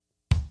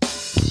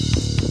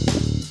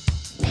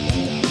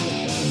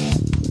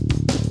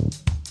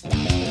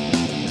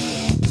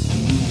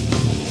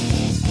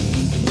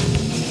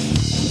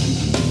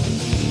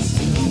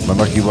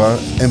Bueno, aquí va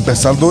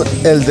empezando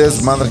el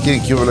desmadre aquí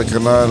en Cuba, el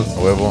canal.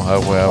 Huevo,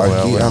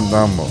 Aquí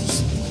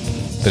andamos.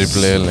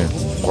 Triple L.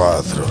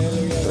 4,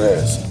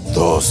 3,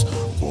 2,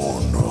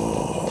 1.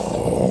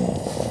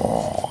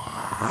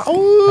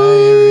 Hi,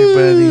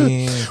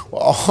 everybody.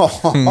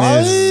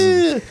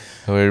 Ay.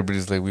 How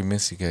everybody's like, we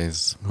miss you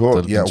guys.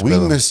 Well, yeah, we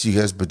missed you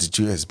guys, but did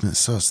you guys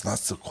miss us?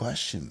 That's the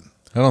question.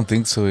 I don't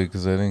think so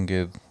because I didn't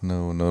get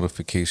no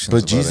notifications.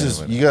 But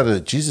Jesus, you got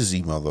a Jesus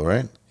email though,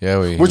 right?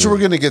 Yeah, which we're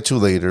gonna get to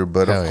later.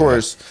 But of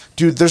course,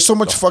 dude, there's so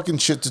much fucking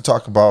shit to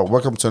talk about.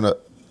 Welcome to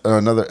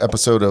another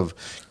episode of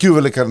Cuba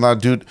Le Carnal,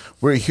 dude.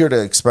 We're here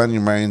to expand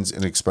your minds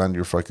and expand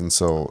your fucking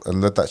soul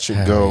and let that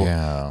shit go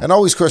and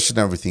always question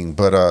everything.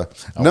 But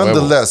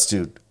nonetheless,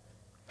 dude,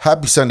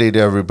 happy Sunday to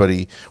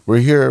everybody. We're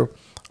here.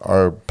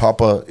 Our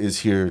Papa is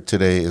here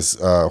today. Is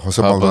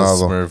Jose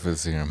Maldonado. Smurf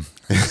is here.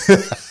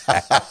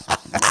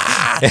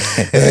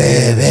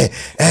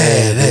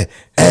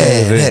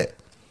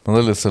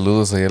 Mándale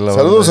saludos ahí a la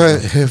saludos banda.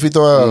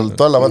 Jefito, a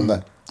toda la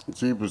banda.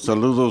 Sí, pues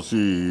saludos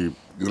y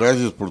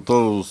gracias por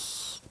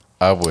todos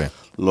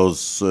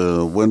los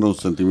buenos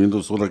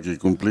sentimientos ahora que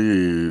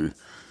cumplí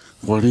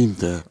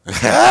 40.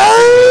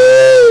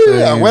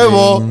 ¡Ay! ¡A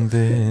huevo!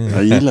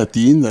 Ahí en la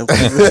tienda.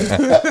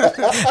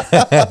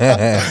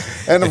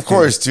 And of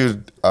course,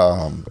 dude,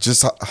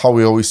 just how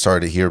we always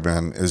start it here,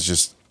 man, is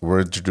just we're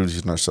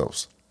introducing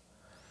ourselves.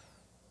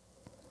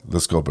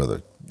 Let's go,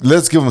 brother.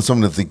 Let's give them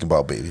something to think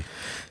about, baby.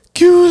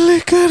 ¡Qué vole,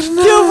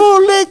 carnal! ¡Qué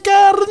vole,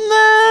 carnal!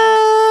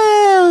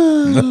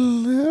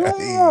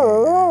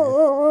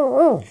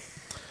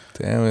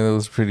 Damn, that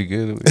was pretty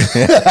good.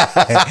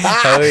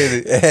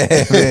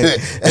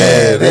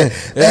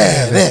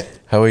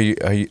 How are you?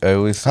 I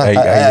always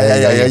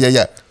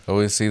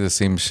always say the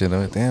same shit.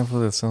 I'm like, damn, fool,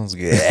 that sounds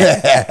good.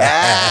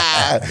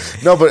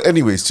 No, but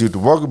anyways, dude,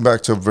 welcome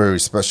back to a very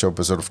special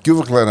episode of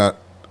Cuba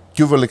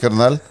Le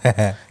Carnal.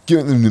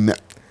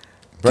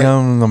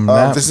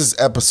 Right? This is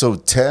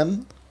episode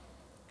 10.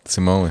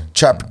 Simone.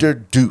 Chapter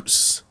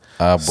Deuce.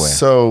 Ah, boy.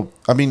 So,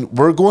 I mean,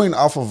 we're going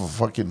off of a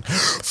fucking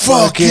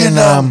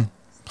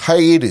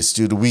hiatus,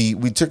 dude. We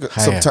took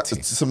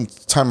some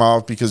time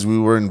off because we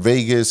were in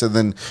Vegas and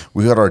then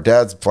we had our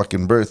dad's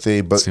fucking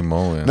birthday. But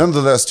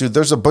nonetheless, dude,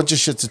 there's a bunch of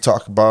shit to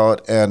talk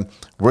about, and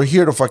we're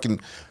here to fucking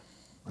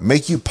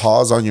make you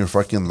pause on your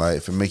fucking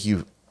life and make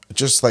you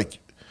just like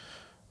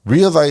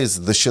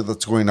realize the shit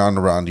that's going on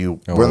around you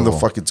when the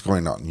fuck it's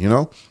going on, you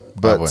know?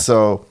 But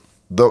so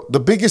the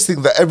biggest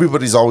thing that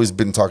everybody's always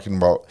been talking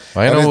about.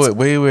 I know what.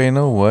 Wait. I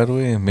know what.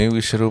 Maybe we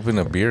should open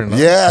a beer. No?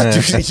 Yeah,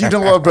 dude, you know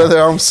what, brother?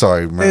 I'm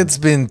sorry, man. It's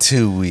been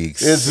 2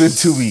 weeks.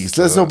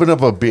 Let's open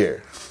up a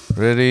beer.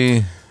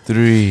 Ready?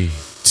 3,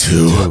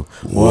 2,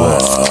 1.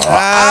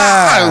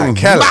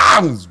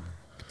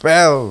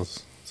 Bells.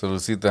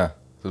 Saludcita.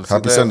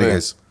 Happy Sunday,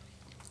 guys.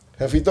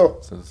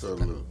 Jefito.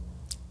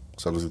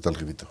 Saludcita al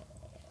jefito.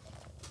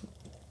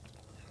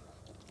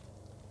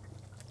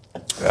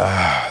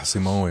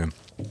 Simone.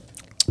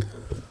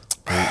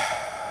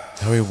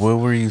 Wait, what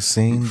were you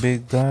saying,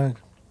 big dog?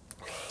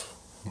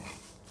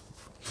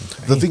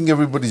 The thing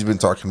everybody's been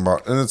talking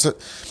about, and it's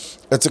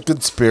a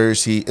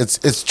conspiracy.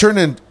 It's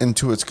turning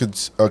into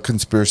a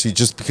conspiracy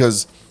just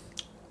because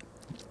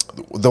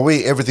the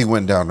way everything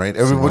went down, right?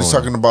 Everybody's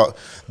talking about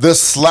the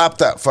slap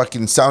that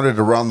fucking sounded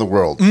around the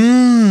world.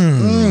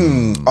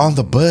 On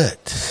the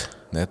butt.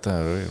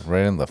 Neta,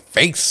 right in the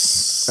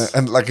face.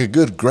 And like a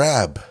good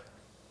grab.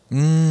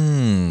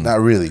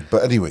 Not really,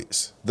 but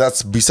anyways,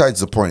 that's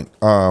besides the point.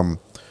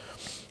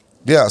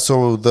 Yeah,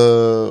 so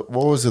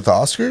what was it, the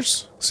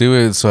Oscars? See,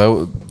 wait,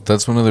 so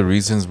that's one of the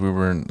reasons we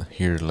weren't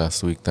here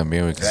last week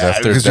también.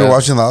 Because you're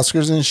watching the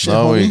Oscars and shit,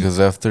 no, because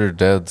after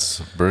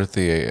Dad's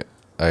birthday,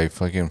 I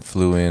fucking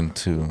flew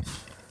into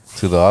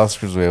the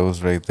Oscars. I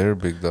was right there,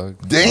 big dog.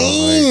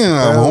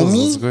 Damn,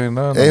 homie. What's going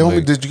on? Hey,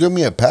 homie, did you give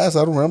me a pass?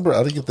 I don't remember.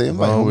 I didn't get the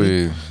invite. No,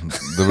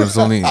 there was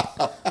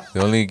they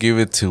only gave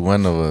it to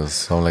one of us.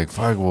 So I'm like,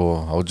 fuck,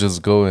 well, I'll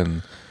just go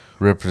and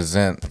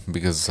represent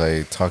because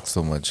I talk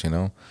so much, you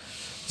know?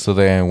 So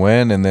then I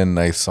went and then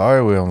I saw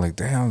it. I'm like,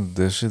 damn,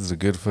 this shit's a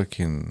good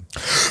fucking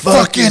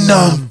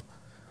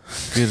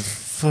good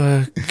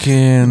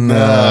fucking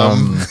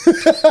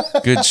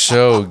good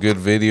show, good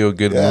video,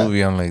 good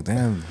movie. I'm like,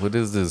 damn, what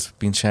is this?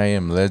 Pinche I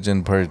Am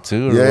Legend Part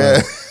 2? Or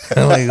yeah.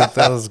 I'm like, what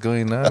the hell's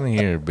going on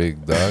here,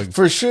 big dog?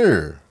 For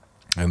sure.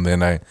 And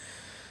then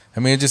I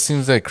mean, it just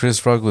seems like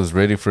Chris Rock was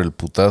ready for el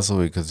putazo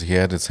because he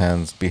had his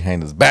hands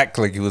behind his back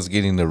like he was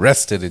getting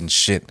arrested and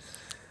shit.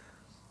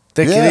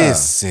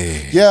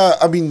 Yeah,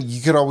 I mean,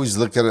 you could always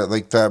look at it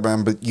like that,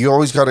 man, but you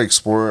always got to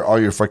explore all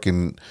your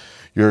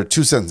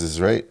two senses,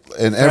 right?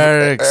 And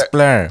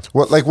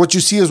what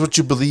you see is what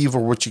you believe or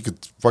what you could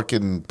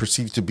fucking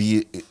perceive to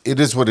be. It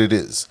is what it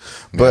is.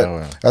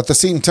 But at the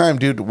same time,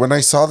 dude, when I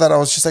saw that, I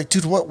was just like,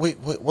 dude,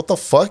 what the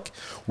fuck?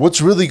 What's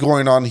really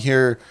going on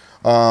here?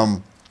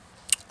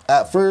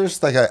 At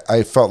first, like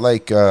I felt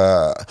like they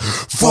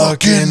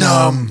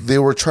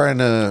were trying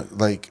to,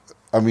 like,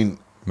 I mean,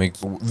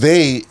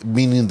 they,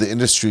 meaning the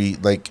industry,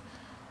 like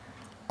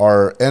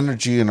our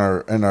energy and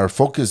our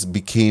focus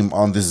became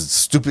on this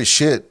stupid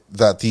shit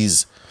that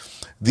these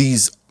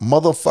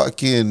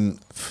motherfucking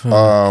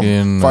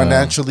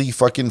financially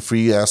fucking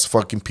free ass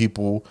fucking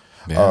people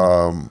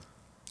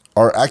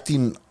are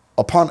acting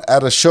upon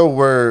at a show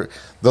where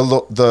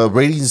the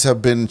ratings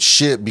have been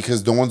shit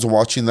because no one's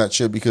watching that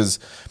shit because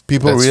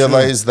people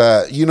realize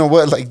that, you know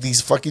what, like these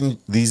fucking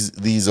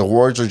these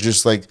awards are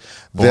just like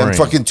boring. Them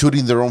fucking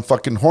tooting their own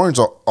fucking horns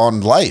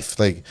on life.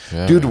 Like,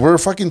 dude, we're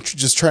fucking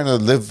just trying to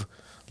live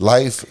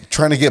life,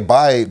 trying to get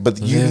by,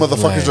 but you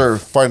motherfuckers are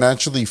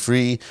financially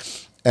free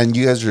and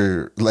you guys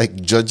are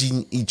like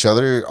judging each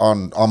other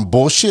on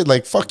bullshit.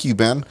 Like, fuck you,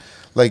 man.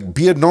 Like,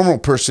 be a normal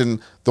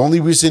person. The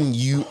only reason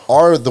you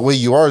are the way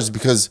you are is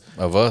because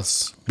of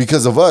us.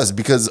 Because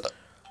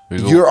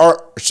you're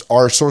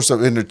our source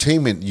of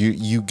entertainment.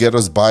 You get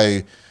us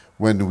by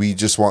when we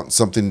just want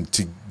something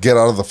to get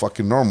out of the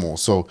fucking normal.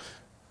 So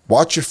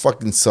watch your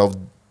fucking self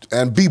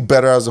and be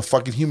better as a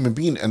fucking human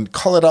being and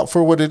call it out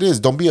for what it is.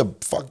 Don't be a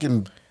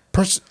fucking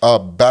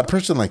bad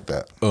person like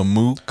that. A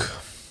mook.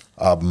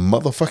 A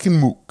motherfucking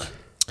mook.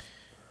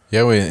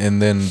 Yeah, wait, and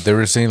then they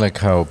were saying like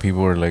how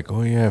people were like,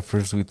 oh yeah, at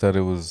first we thought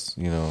it was,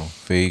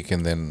 fake,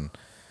 and then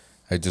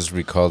I just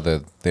recalled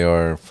that they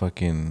are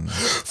fucking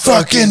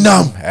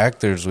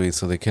actors, wait,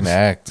 so they can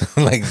act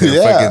like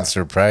they're fucking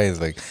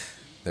surprised, like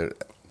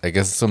I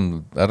guess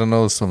some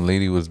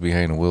lady was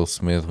behind Will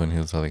Smith when he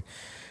was like,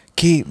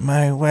 keep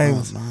my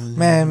wife,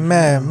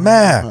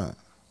 man.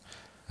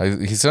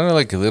 He sounded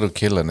like a little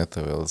kid, la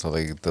neta, so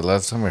like the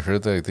last time I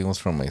heard that, I think it was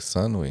from my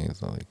son, wait,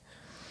 so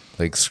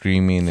like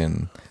screaming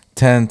and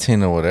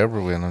Tantin or whatever,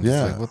 and I'm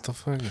just like, what the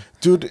fuck,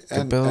 dude?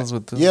 And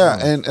with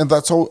this, and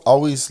that's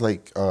always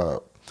like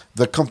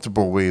the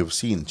comfortable way of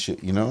seeing shit,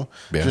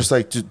 just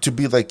like to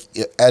be like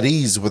at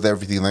ease with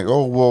everything. Like,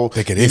 oh well,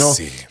 take it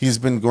easy. He's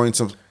been going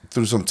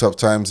through some tough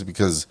times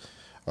because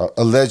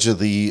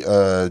allegedly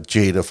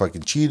Jada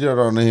fucking cheated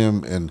on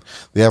him, and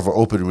they have an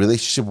open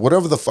relationship,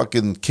 whatever the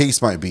fucking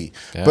case might be.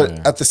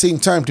 But at the same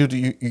time, dude,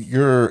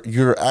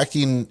 you're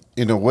acting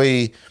in a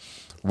way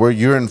where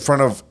you're in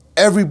front of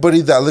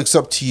everybody that looks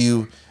up to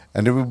you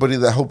and everybody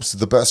that hopes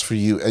the best for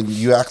you, and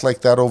you act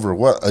like that over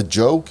what? A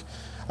joke?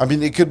 I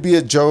mean, it could be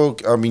a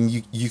joke. I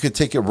mean, you could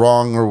take it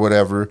wrong or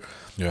whatever.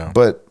 Yeah.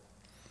 But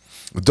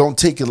don't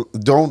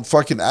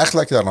fucking act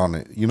like that on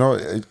it.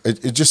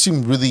 It just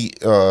seemed really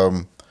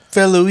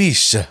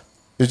fellowish.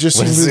 It just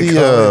seemed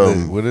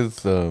really what is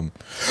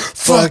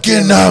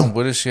fucking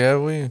what does she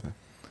have with?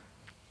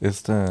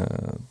 It's the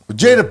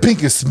Jada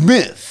Pinkett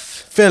Smith.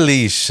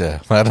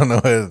 Felicia. I don't know.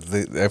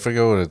 I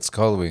forget what it's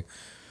called.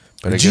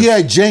 But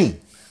G.I. Jane.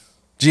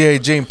 G.I.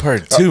 Jane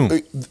Part 2.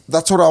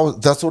 That's what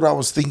I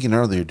was thinking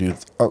earlier, dude.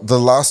 The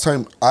last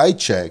time I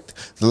checked,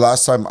 the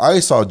last time I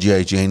saw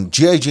G.I.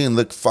 Jane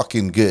looked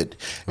fucking good.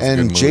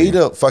 And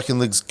Jada fucking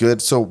looks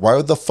good. So why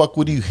the fuck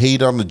would you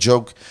hate on a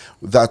joke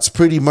that's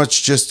pretty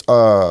much just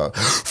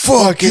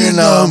fucking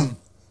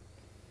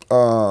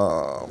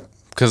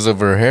because of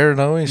her hair,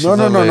 no?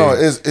 No.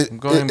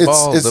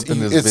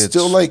 It's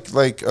still like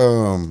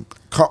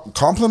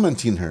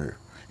complimenting her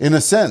in a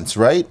sense,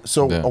 right?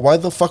 So why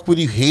the fuck would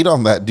you hate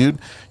on that, dude?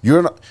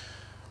 You're not.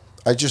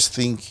 I just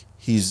think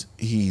he's.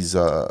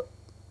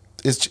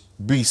 It's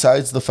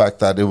besides the fact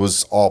that it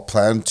was all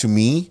planned to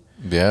me.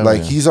 Yeah,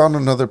 like he's on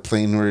another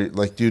plane where,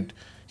 like, dude,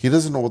 he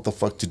doesn't know what the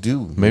fuck to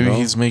do. Maybe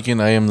he's making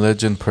I Am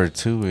Legend Part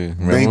 2.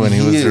 Remember maybe when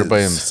he was there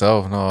by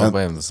himself? No, all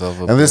by himself.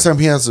 And this time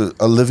he has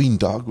a living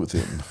dog with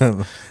him.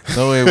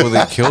 No way will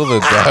they kill the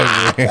dog.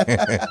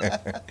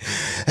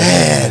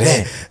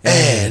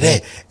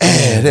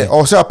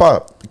 O sea,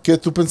 pa, ¿qué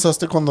tú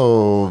pensaste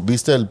cuando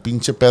viste el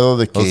pinche pedo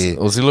de que...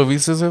 ¿O si lo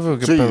viste, jefe? ¿O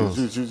qué pedo?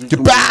 Sí. ¿Qué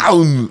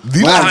pedo?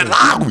 Dile la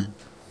verdad, güey.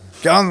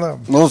 ¿Qué onda?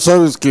 No,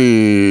 sabes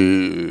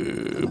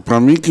que...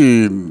 Para mí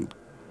que...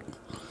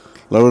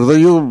 La verdad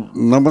yo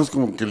nada más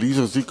como que le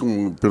hice así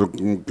pero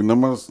como que nada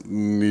más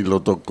ni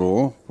lo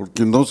tocó,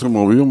 porque no se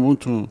movió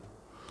mucho.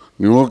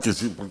 Ni modo que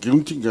sí, porque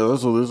un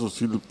chingadazo de eso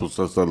sí, pues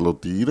hasta lo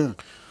tira.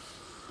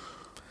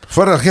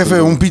 Fuera, jefe,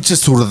 un pinche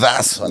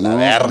zurdazo a la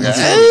verga.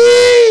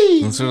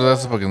 Un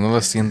zurdazo para que no lo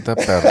sienta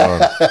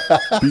perrón.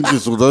 Pinche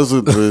zurdazo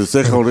entre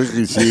ceja, oreja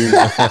y cien.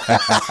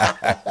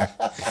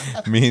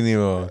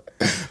 Mínimo.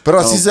 Pero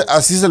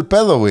así es el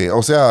pedo, güey.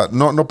 O sea,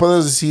 no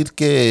puedes decir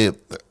que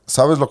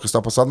sabes lo que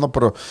está pasando,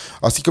 pero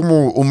así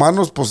como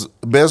humanos, pues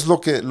ves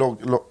lo que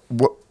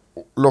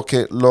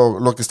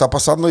está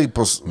pasando y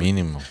pues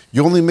mínimo.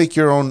 You only make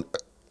your own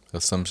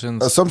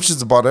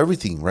assumptions about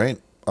everything, right?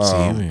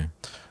 Sí, güey.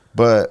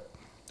 But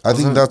I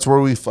think that's where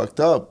we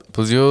fucked up.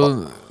 Pues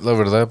yo, la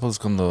verdad, pues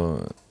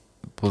cuando,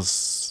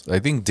 pues I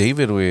think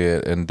David,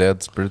 güey, and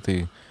Dad's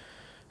birthday,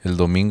 el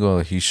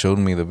domingo, he showed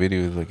me the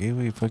video. He's like, hey,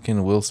 güey,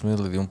 fucking Will Smith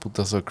le dio un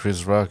putazo a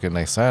Chris Rock, and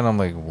I saw it, and I'm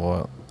like,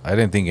 well, I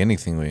didn't think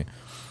anything, güey.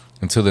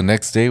 Until the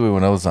next day,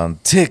 when I was on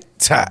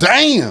TikTok.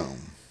 Damn!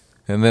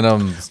 And then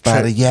I'm...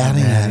 Yada.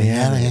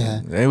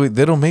 Hey,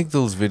 they don't make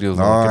those videos.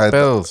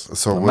 No,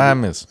 so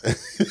mames.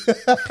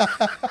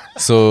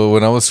 So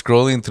when I was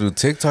scrolling through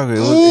TikTok, it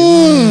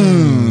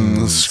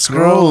was...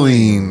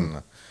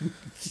 scrolling.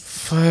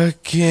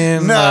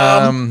 fucking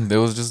it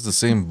was just the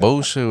same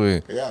bullshit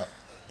way. Yeah.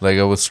 Like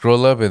I would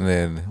scroll up and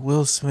then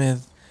Will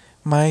Smith,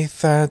 my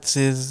thoughts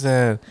is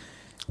that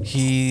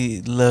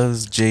he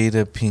loves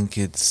Jada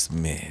Pinkett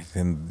Smith,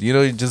 and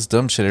just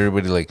dumb shit.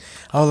 Everybody like,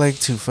 I would like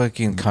to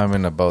fucking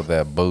comment about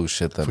that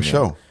bullshit. For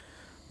sure.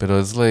 But it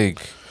was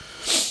like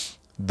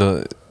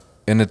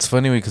and it's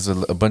funny because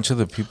a bunch of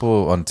the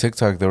people on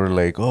TikTok, they were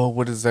like, oh,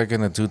 what is that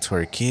gonna do to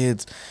our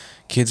kids?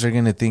 Kids are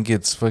gonna think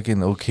it's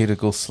fucking okay to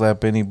go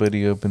slap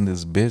anybody up in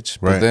this bitch.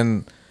 Right. But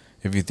then,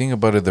 if you think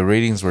about it, the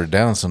ratings were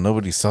down, so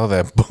nobody saw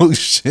that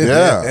bullshit.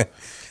 Yeah,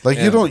 like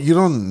you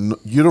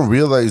don't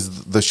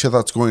realize the shit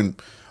that's going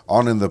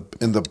on in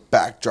the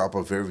backdrop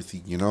of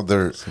everything.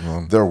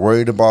 They're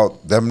worried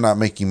about them not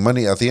making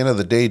money. At the end of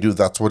the day, dude,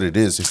 that's what it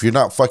is. If you're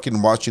not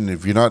fucking watching,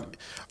 if you're not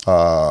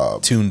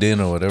tuned in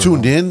or whatever,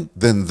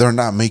 then they're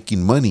not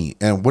making money.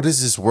 And what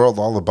is this world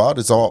all about?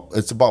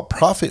 It's about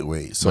profit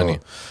ways.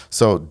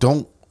 So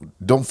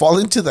don't fall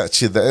into that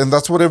shit. And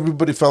that's what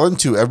everybody fell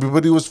into.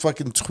 Everybody was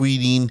fucking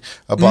tweeting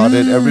about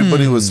it.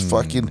 Everybody was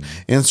fucking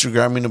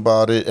Instagramming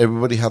about it.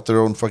 Everybody had their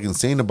own fucking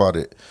saying about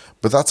it.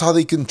 But that's how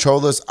they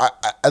control us,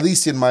 at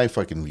least in my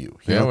fucking view.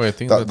 I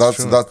think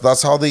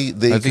that's how they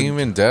I think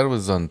even Dad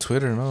was on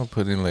Twitter,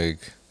 putting like,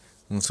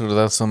 un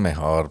surdazo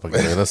mejor, para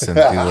que le hubiera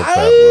sentido,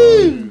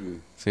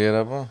 perro. ¿Sí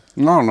era, pa?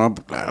 No,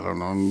 claro,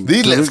 no.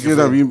 Dile, que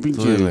era bien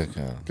pinche.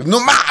 No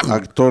mames.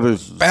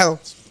 Actores.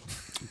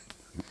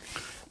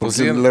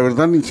 Porque la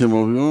verdad ni se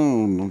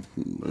movió. ¿No?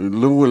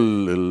 Luego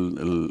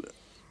el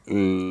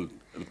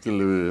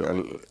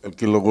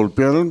que lo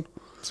golpearon.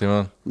 Sí,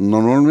 man.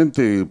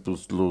 Normalmente,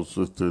 pues los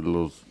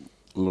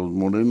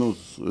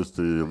morenos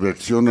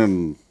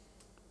reaccionan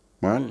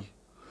mal.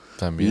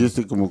 También.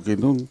 Y como que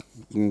no.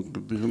 Como que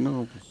dijo,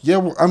 no, pues, yeah,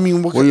 I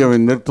mean, voy a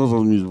vender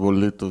todos mis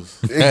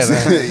boletos.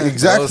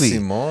 Exactly.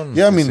 Simón,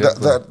 yeah, I mean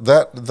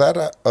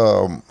that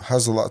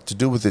has a lot to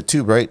do with it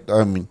too, right?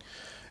 I mean,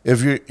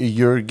 if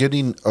you're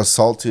getting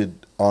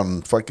assaulted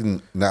on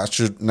fucking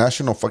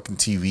national fucking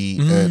TV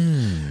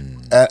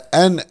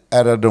and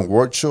at an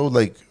award show,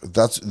 like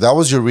that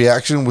was your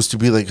reaction, was to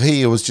be like,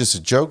 hey, it was just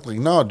a joke. Like,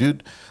 no,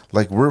 dude,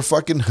 like we're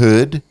fucking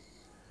hood.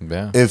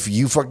 Yeah. If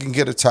you fucking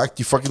get attacked,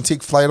 you fucking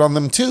take flight on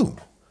them too.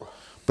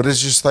 But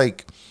it's just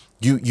like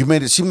you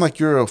made it seem like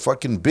you're a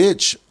fucking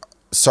bitch.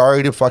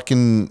 Sorry to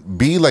fucking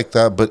be like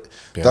that, but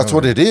that's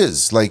what it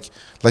is. Like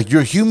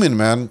you're human,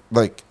 man.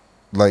 Like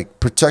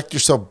protect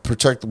yourself,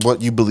 protect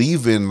what you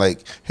believe in.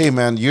 Like, hey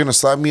man, you're gonna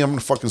slap me, I'm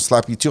gonna fucking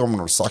slap you too. I'm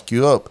gonna sock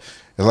you up,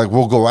 and like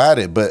we'll go at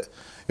it. But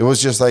it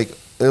was just like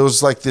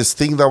this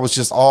thing that was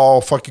just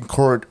all fucking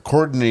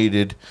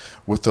coordinated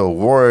with the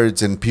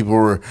awards, and people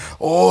were,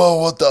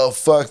 oh, what the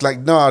fuck?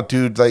 Like, nah,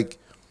 dude, like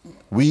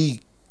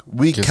we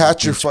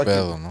catch your fucking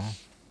pedo, no?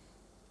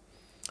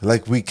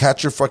 Like we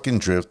catch your fucking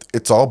drift.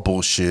 It's all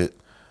bullshit.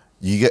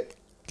 You get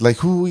like,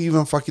 who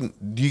even fucking,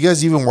 do you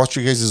guys even watch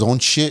your guys' own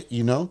shit?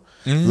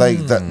 Like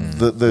that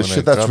the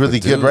shit that's really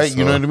good, right?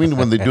 You know what I mean?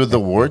 When they do the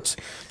awards,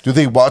 do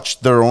they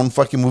watch their own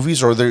fucking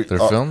movies or their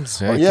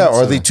films? Yeah,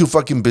 or are they too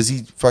fucking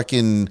busy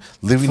fucking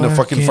living a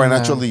fucking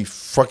financially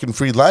fucking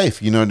free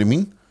life? You know what I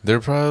mean? They're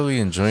probably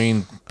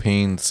enjoying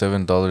paying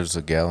 $7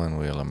 a gallon,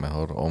 güey, a lo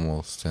mejor,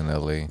 almost in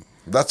LA.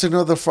 That's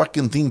another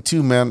fucking thing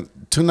too, man.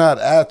 To not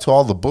add to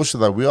all the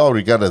bullshit that we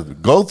already gotta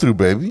go through,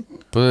 baby.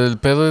 But el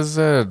pedo is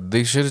that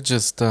they should have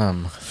just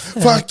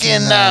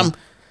fucking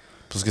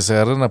pues que se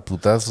agarran a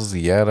putazos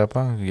y ya,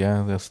 rapa,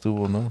 ya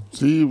estuvo, ¿no?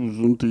 Sí, pues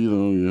un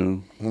tiro, ya.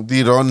 Un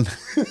tirón.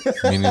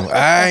 Mínimo.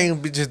 Ay, un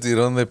pinche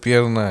tirón de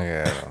pierna,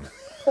 cabrón.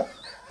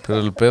 Pero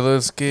el pedo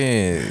es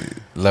que,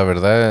 la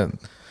verdad,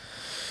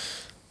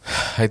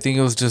 I think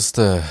it was just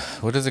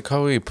what is it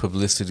called? A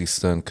publicity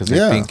stunt. Because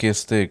I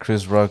think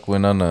Chris Rock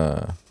went on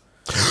a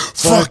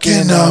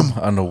fucking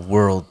on a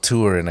world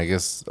tour, and I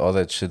guess all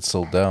that shit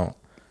sold out,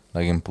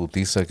 like in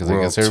putiza. Because I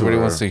guess everybody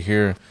wants to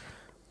hear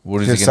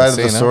what is his he gonna side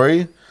say of the now?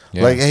 story.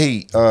 Yeah. Like,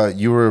 hey,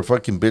 you were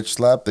fucking bitch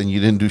slapped and you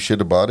didn't do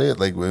shit about it.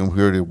 Like, we're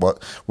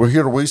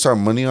here to waste our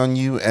money on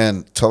you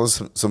and tell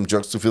us some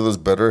jokes to feel us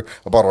better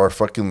about our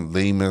fucking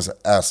lame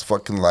ass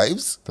fucking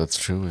lives. That's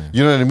true. Yeah.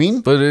 You know what I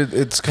mean? But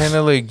it's kind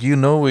of like,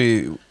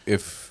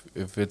 if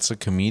it's a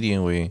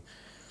comedian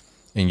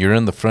and you're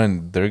in the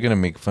front, they're gonna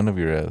make fun of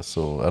your ass.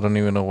 So I don't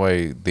even know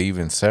why they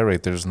even sat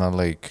right there. It's not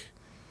like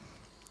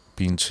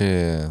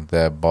pinche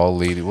that bald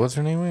lady. What's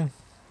her name?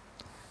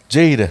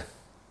 Jada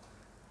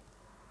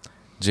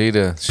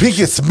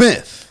Pinkett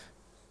Smith.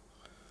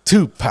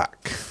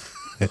 Tupac.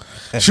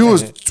 She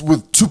was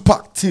with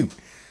Tupac too.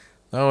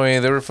 No way,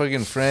 they were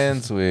fucking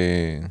friends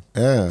with.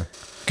 Yeah.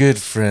 Good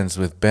friends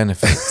with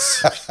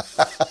benefits.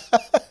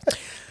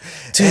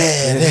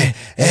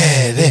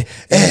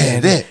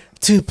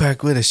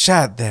 Tupac would have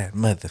shot that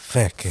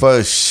motherfucker.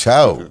 For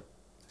sure.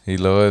 Y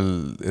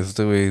luego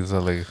este güey is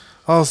like,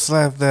 I'll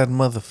slap that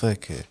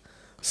motherfucker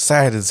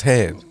side his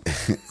head.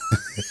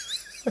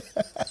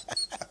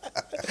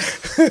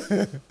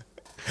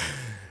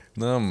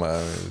 No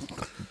mames.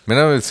 Me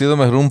hubiera sido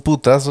mejor un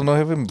putazo, ¿no,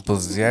 jefe?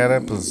 Pues ya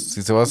era, pues,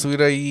 si se va a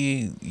subir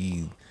ahí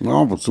y...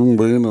 No, pues un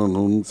bueno,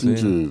 no, un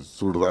pinche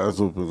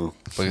zurdazo, pero...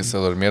 Para que se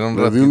durmiera un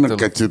ratito. Le di ratito. una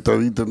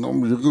cachetadita. No,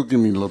 yo creo que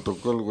ni lo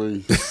tocó el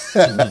güey.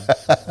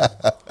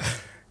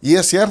 Y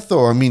es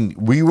cierto. I mean,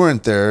 we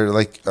weren't there.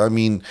 Like, I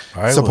mean,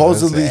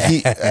 supposedly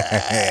he...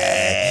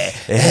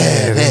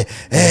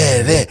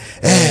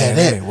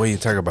 What are you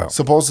talking about?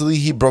 Supposedly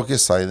he broke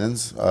his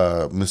silence,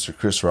 Mr.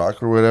 Chris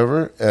Rock or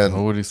whatever.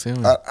 And what did he say?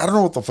 I don't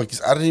know what the fuck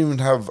he's... I didn't even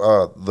have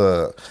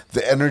the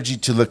energy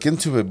to look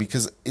into it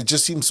because it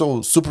just seems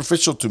so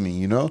superficial to me,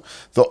 you know?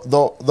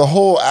 The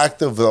whole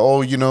act of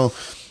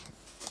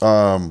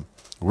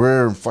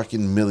we're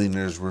fucking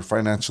millionaires, we're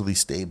financially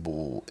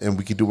stable, and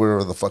we can do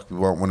whatever the fuck we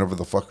want, whenever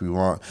the fuck we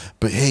want.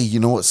 But hey, you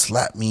know what?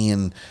 Slap me,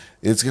 and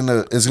it's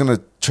gonna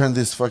turn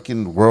this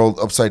fucking world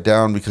upside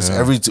down because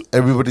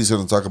everybody's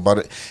gonna talk about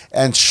it.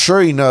 And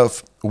sure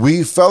enough,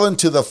 we fell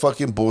into the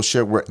fucking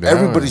bullshit where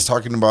everybody's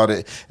talking about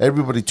it.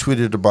 Everybody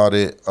tweeted about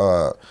it.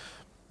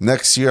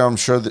 Next year, I'm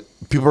sure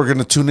that people are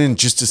gonna tune in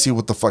just to see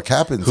what the fuck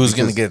happens. Who's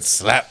gonna get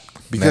slapped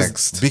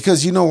next?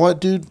 Because you know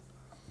what, dude?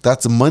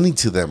 That's money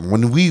to them.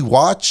 When we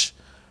watch,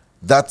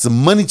 that's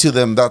money to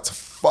them. That's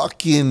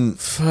fucking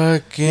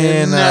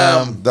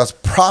that's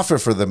profit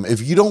for them.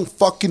 If you don't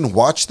fucking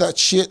watch that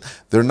shit,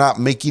 they're not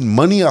making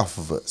money off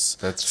of us.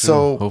 That's true.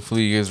 So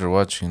hopefully you guys are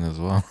watching as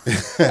well.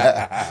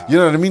 You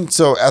know what I mean?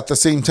 So at the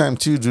same time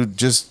too, dude,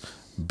 just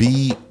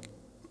be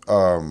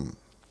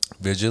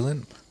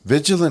vigilant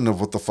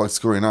of what the fuck's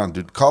going on,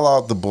 dude. Call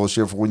out the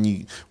bullshit for when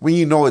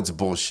you know it's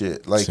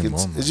bullshit. Like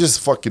it's just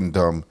fucking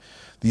dumb.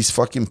 These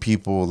fucking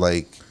people,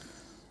 like...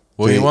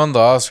 Well, he won the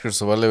Oscar,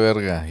 so vale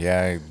verga.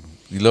 Yeah.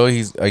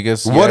 I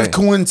guess... What a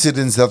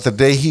coincidence that the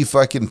day he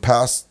fucking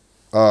passed,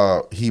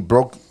 he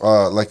broke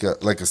like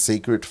a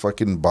sacred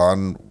fucking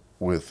bond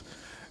with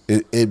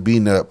it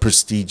being a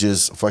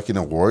prestigious fucking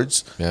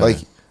awards. Yeah.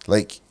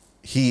 Like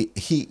he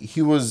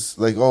was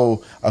like,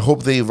 oh, I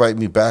hope they invite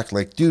me back.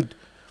 Like, dude,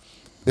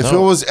 if it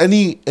was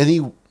any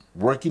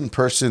working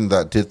person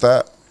that did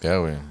that...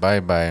 Yeah,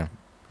 bye.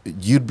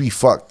 You'd be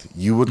fucked.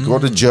 You would go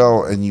to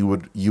jail, and you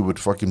would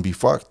fucking be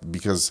fucked,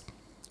 because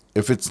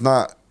if it's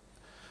not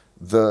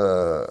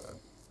the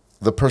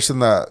person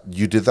that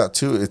you did that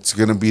to, it's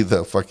gonna be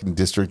the fucking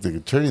district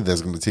attorney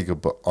that's gonna take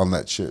up on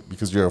that shit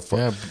because you're a fuck.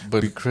 Yeah,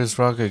 but Chris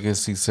Rock, I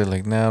guess he said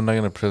like, "Nah, I'm not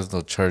gonna press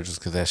no charges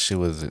because that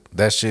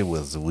shit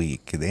was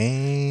weak."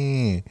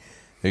 Dang.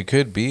 It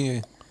could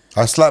be.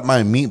 I slapped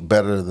my meat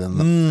better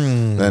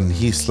than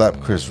he slapped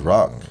Chris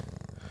Rock.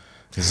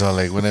 It's all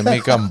like, when I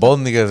make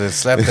ambondigas, I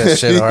slap that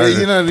shit harder.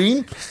 You know what I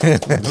mean?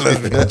 Las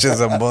pinches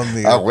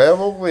ambondigas. A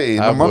huevo, güey.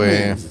 No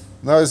mames.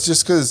 No, it's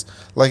just because,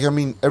 like, I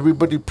mean,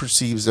 everybody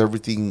perceives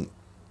everything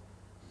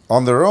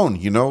on their own,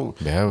 you know?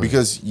 Yeah,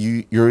 because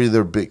you're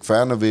either a big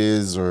fan of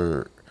his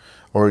or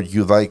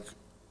you like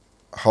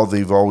how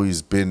they've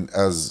always been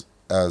as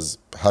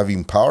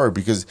having power,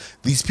 because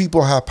these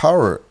people have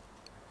power,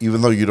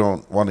 even though you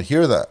don't want to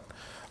hear that.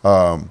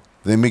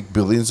 They make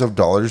billions of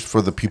dollars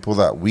for the people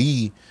that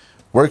we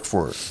work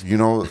for. You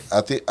know,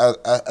 at the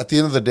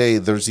end of the day,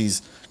 there's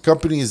these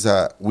companies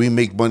that we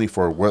make money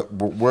for.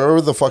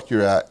 Wherever the fuck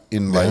you're at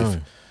in life,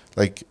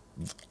 like,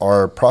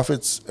 our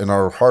profits and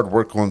our hard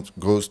work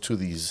goes to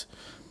these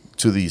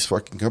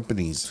fucking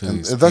companies,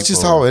 and that's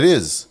just how it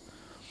is.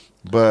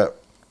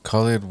 But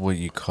call it what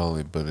you call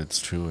it, but it's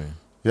true.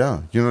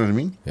 Yeah, you know what I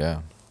mean?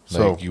 Yeah.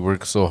 Like, you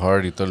work so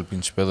hard, y todo el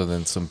pinche pedo,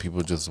 then some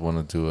people just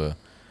want to do a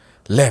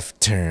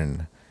left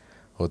turn.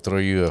 Or throw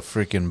you a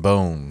freaking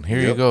bone. Here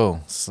you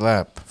go.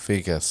 Slap.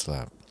 Fake ass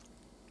slap.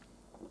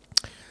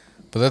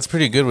 But that's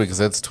pretty good, because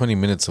that's 20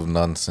 minutes of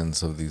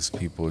nonsense of these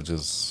people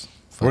just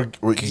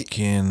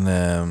kicking.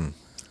 And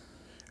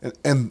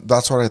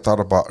that's what I thought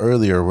about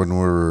earlier when we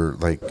were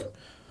like,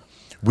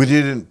 we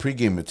didn't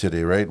pregame it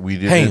today, right? We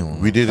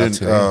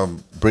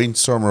didn't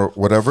brainstorm or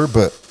whatever,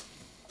 but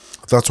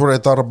that's what I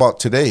thought about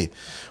today.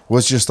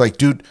 Was just like,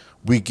 dude,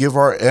 we give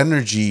our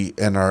energy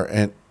and our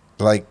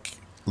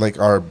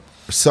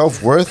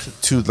self-worth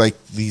to like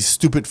these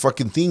stupid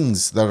fucking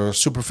things that are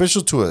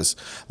superficial to us.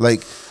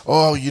 Like,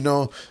 oh, you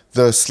know,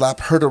 the slap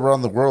heard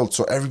around the world,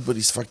 so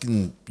everybody's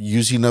fucking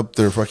using up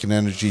their fucking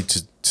energy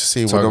to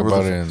say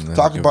whatever.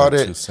 Talk about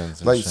it.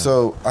 Like,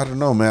 so I don't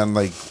know, man.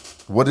 Like,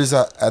 what is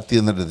that at the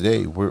end of the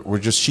day? We're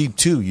just sheep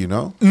too, you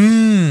know?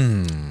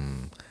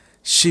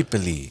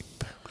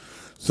 Sheepleap.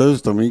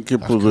 ¿Sabes también qué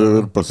puede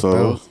haber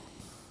pasado?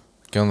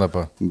 ¿Qué onda,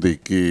 pa? De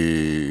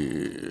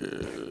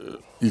que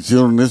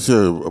hicieron ese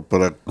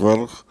para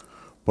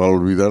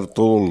olvidar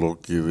todo lo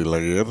que de la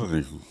guerra,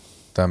 hijo.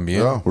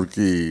 También. Yeah.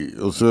 Porque,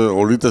 o sea,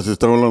 ahorita se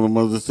está hablando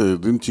más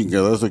de un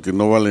chingadazo que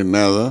no vale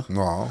nada.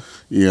 No.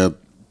 Y a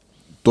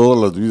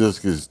todas las vidas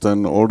que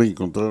están, ahora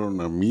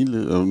encontraron a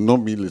miles, no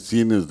miles,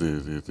 cientos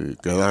de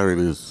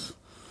cadáveres.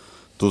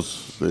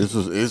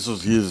 Entonces, eso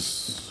sí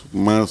es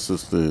más,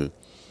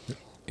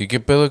 ¿Y qué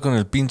pedo con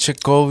el pinche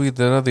COVID?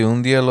 Era de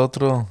un día al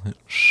otro.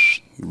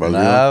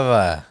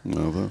 Nada.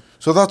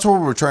 So that's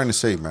what we're trying to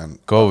say, man.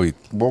 COVID.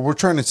 What we're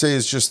trying to say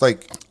is just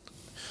like,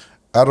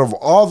 out of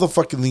all the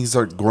fucking things that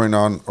are going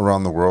on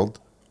around the world,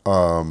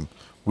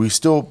 we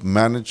still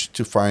managed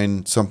to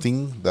find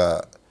something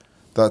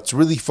that's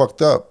really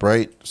fucked up,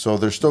 right? So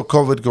there's still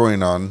COVID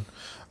going on.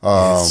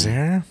 Is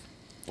there?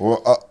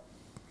 Well,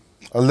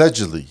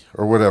 allegedly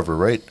or whatever,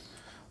 right?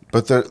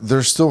 But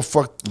there's still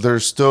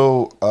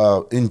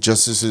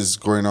injustices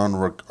going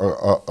on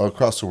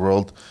across the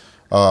world.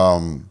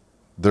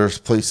 There's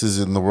places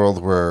in the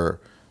world where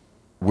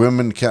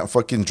women can't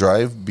fucking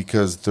drive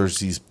because there's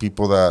these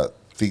people that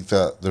think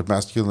that their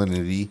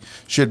masculinity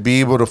should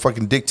be able to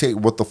fucking dictate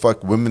what the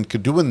fuck women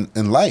could do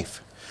in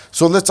life.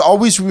 So let's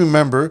always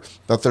remember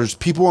that there's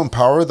people in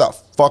power that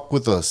fuck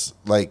with us,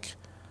 like,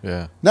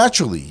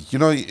 naturally. You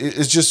know,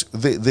 it's just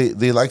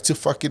they like to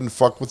fucking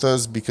fuck with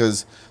us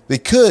because they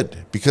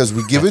could, because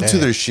we give into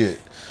their shit.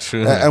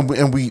 True. And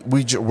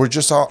we're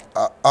just out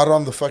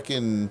on the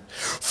fucking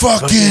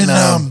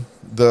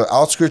the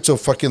outskirts of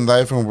fucking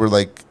life, and we're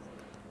like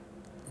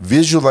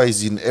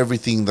visualizing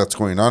everything that's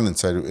going on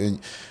inside of it.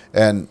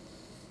 And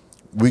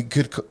we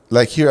could,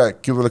 like here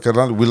at Cuba La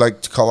Carnal, we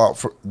like to call out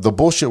for the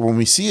bullshit when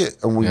we see it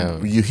and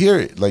you hear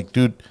it. Like,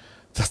 dude,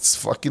 that's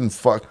fucking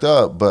fucked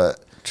up.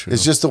 But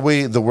it's just the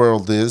way the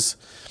world is.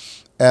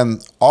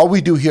 And all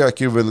we do here at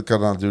Cuba La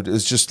Carnal, dude,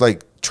 is just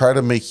like try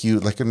to make you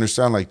like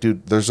understand, like,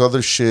 dude, there's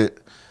other shit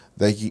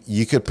that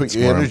you could put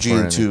your energy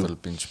into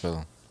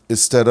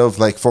instead of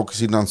like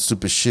focusing on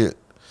stupid shit.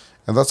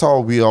 And that's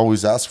all we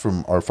always ask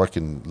from our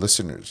fucking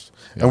listeners.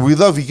 And we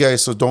love you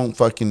guys, so don't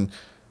fucking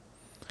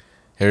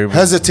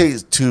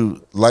hesitate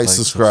to like,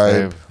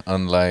 subscribe,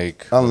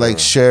 unlike,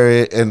 share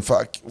it, and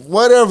fuck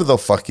whatever the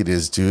fuck it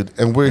is, dude.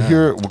 And we're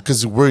here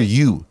because we're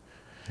you.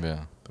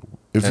 Yeah.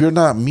 If you're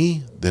not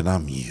me, then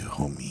I'm you,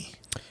 homie.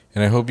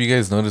 And I hope you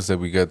guys noticed that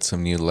we got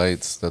some new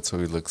lights. That's why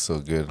we look so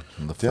good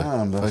in the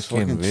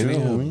fucking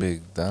video, true,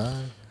 big dog.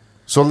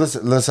 So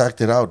let's act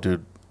it out,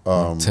 dude.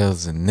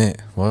 Tells the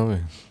net. What we?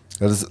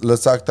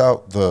 Let's act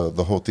out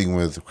the whole thing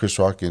with Chris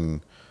Rock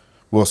and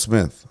Will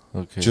Smith.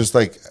 Okay. Just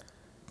like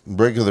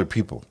regular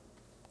people.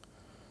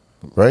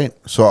 Right?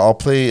 So I'll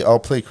play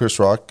Chris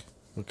Rock.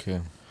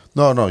 Okay.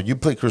 No, you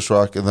play Chris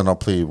Rock and then I'll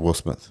play Will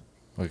Smith.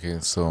 Okay,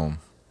 so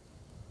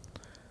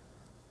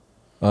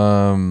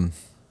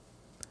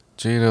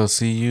Jada, I'll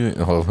see you.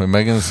 Oh, am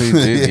I gonna say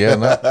Jada? Yeah,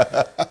 no.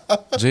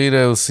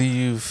 Jada, I'll see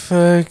you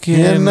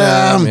fucking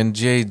and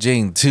J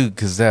Jane too,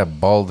 cause that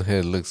bald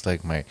head looks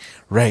like my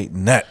right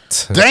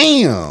nut.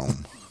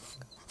 Damn.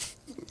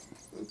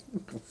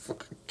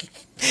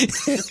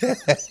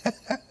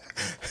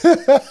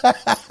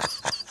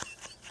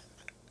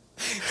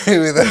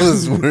 Anyway, that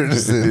was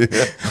worse than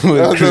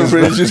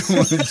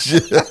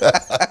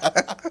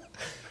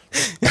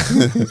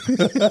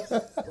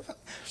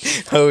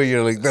Oh,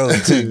 you're like, that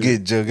was too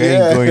good, joke. I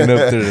ain't going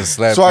up there to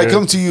slap. So I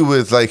come to you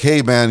with like,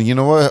 hey man, you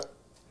know what?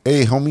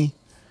 Hey homie,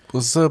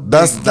 what's up?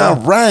 That's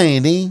not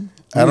right, eh?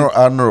 I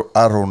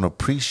don't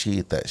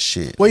appreciate that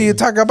shit. What you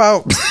talk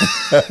about?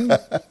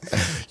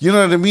 You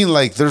know what I mean?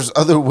 Like, there's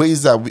other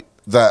ways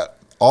that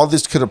all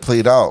this could have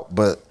played out,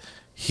 but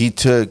he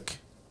took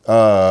he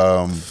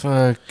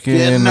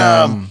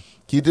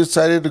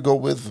decided to go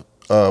with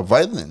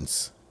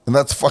violence, and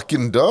that's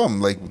fucking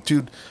dumb. Like,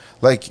 dude,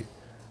 like.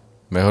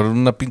 Mejor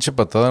una pinche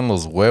patada en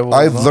los huevos.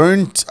 I've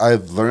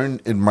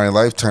learned in my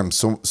lifetime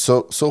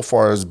so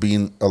far as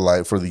being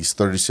alive for these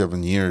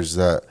 37 years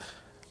that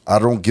I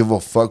don't give a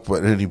fuck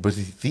what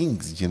anybody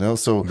thinks, you know.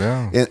 So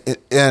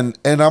and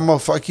I'm a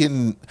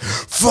fucking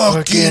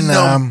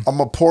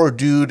I'm a poor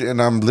dude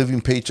and I'm living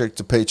paycheck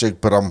to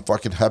paycheck, but I'm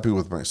fucking happy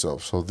with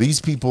myself. So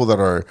these people that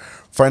are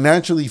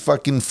financially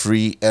fucking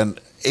free and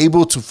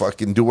able to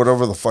fucking do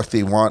whatever the fuck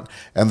they want,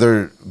 and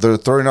they're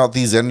throwing out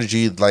these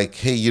energy like,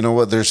 hey, you know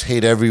what, there's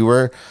hate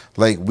everywhere.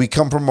 Like, we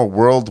come from a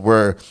world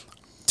where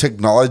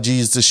technology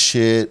is the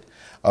shit.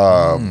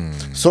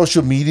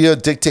 Social media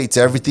dictates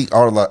everything.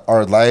 Our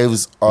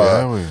lives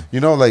you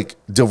know, like,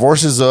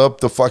 divorces up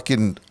the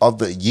fucking of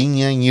the yin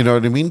yang, you know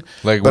what I mean?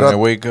 Like, when I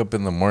wake up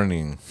in the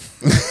morning.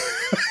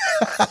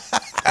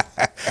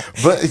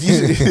 But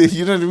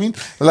you know what I mean?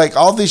 Like,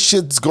 all this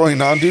shit's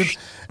going on, dude.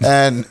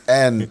 And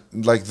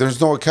like, there's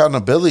no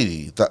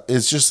accountability. That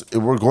it's just,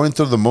 we're going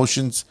through the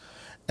motions,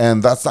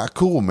 and that's not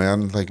cool,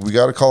 man. Like, we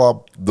got to call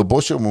out the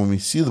bullshit when we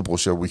see the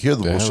bullshit. We hear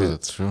the bullshit.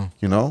 That's true.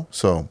 You know?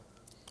 So.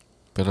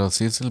 Pero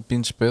si es el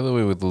pinche pedo,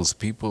 wey, with those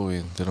people,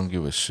 wey, they don't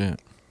give a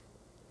shit.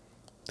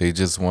 They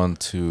just want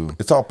to.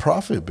 It's all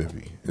profit,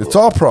 baby. It's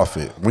all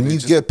profit. When you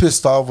get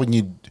pissed off, when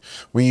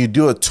you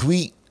do a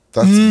tweet,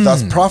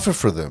 that's profit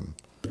for them.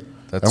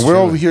 And we're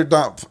over here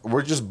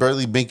we're just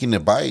barely making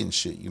it by and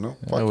shit, you know?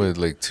 Yeah, with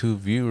like 2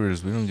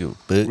 viewers, we don't give a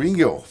fuck. We can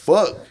give a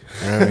fuck.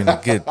 We're having a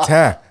good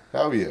time.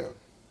 Hell yeah.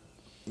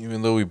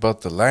 Even though we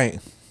bought the light.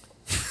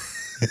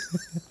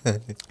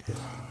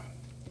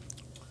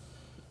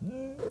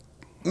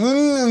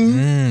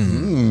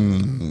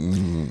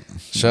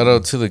 Shout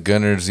out to the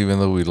Gunners, even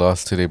though we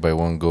lost today by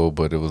 1 goal,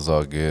 but it was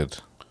all good.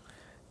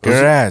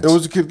 Garage. It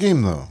was a good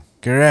game, though.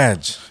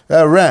 Garage.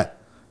 All right.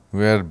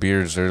 We had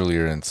beers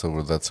earlier, and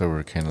so that's why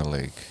we're kind of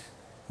like,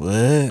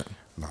 what?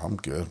 No, I'm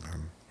good,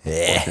 man. Well,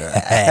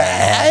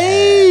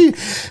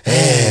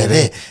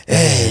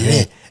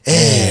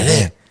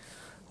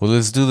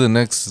 let's do the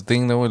next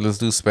thing now. Let's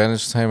do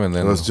Spanish time, and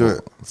then let's do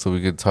it so we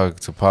could talk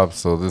to Pop.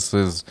 So this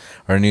is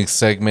our new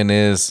segment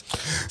is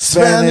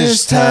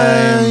Spanish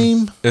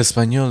time.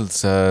 Español,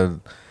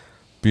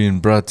 being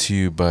brought to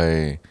you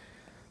by.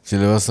 Si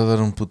le vas a dar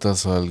un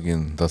putazo a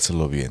alguien,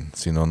 dáselo bien.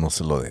 Si no, no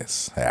se lo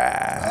des.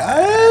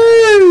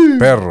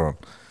 Perro.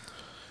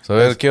 So, a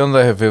ver, ¿qué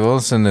onda, jefe?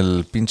 Vamos en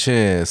el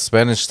pinche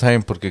Spanish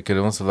time porque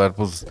queremos hablar,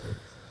 pues,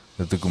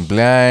 de tu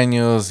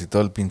cumpleaños y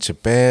todo el pinche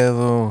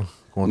pedo.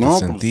 ¿Cómo te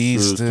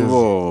sentiste?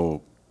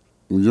 Yo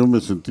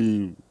me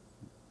sentí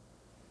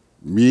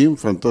bien,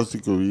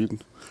 fantástico, bien.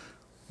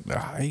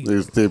 Ay.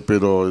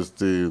 Pero,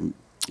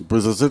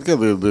 pues acerca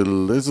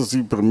de eso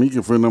sí, para mí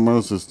que fue nada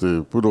más,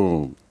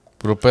 puro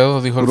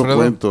pedo, dijo puro Alfredo.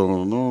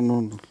 cuento, no.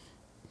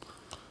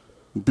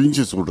 Un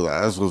pinche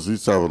zurdazo, así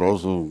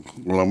sabroso,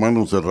 con la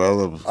mano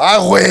cerrada. ¡Ah,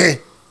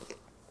 güey!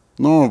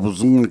 No,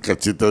 pues una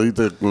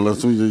cachetadita con la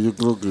suya, yo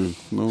creo que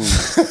no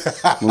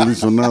le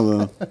hizo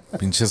nada.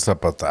 Pinche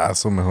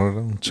zapatazo, mejor,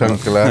 un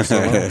chanclazo,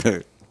 ¿no?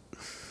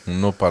 Un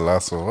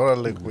nopalazo,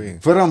 órale, güey.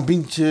 Fuera un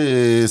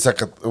pinche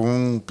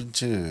what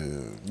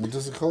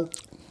does it called?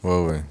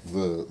 Oh, güey.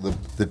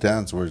 The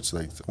dance where it's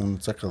like un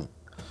saca.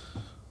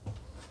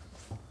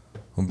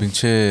 Un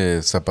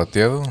pinche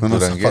zapateado,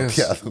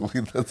 durangués.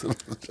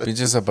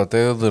 Pinche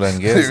zapateado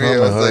durangués, ¿no?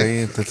 Mejor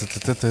ahí.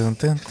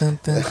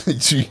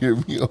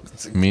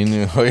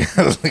 Mini, oye,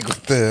 like what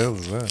the hell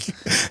is that?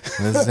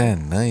 What's that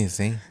noise,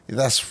 eh?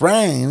 That's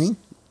raining.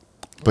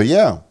 But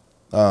yeah.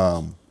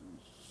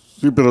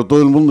 Sí, pero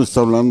todo el mundo está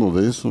hablando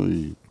de eso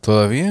y...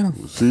 ¿Todavía?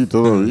 Sí,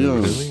 todavía.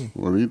 Really?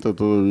 Ahorita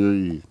todavía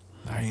y...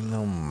 Ay,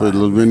 no mames. Pues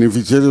los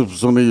beneficiarios pues,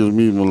 son ellos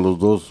mismos, los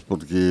dos,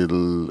 porque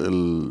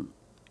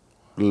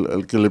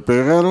el que le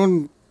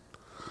pegaron,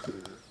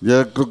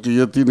 ya creo que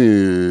ya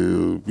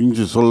tiene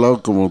pinche sold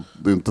out como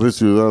en 3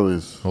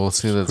 ciudades. Oh,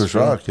 sí, that's Chris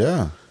true. Rock,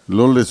 yeah.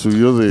 Luego le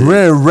subió de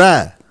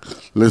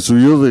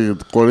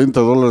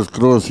 $40,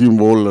 creo, a 100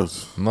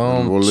 bolas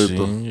No, el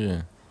boleto.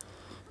 chingue.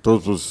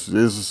 Entonces,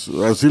 pues,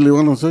 así le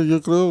van a hacer,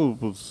 yo creo,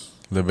 pues.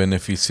 Le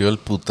benefició el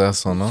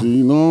putazo, ¿no?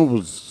 Sí, no,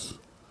 pues,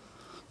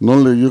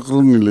 yo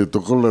creo ni le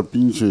tocó la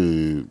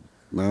pinche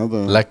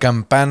nada. La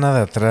campana de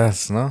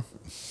atrás, ¿no?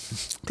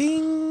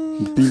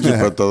 Un pinche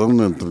patadón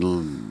entre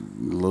los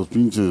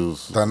pinches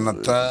los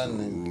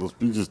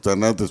pinches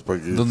tanates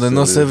para que donde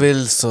no se ve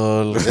el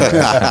sol.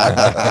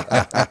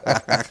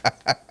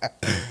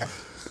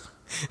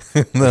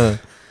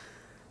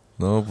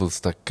 No, pues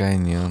está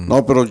cañón.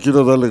 No, pero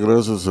quiero darle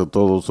gracias a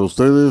todos, a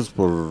ustedes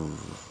por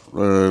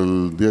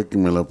el día que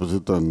me la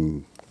pasé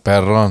tan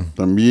perrón.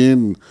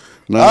 También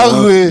nada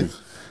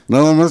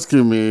más que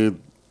me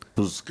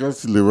pues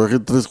casi le bajé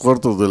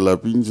 3/4 de la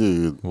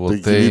pinche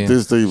tequilita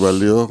esta y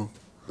valió.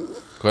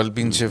 ¿Cuál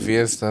pinche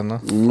fiesta, no?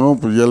 No,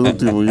 pues ya el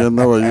último, ya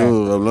andaba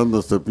yo hablando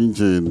hasta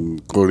pinche en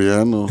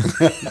coreano.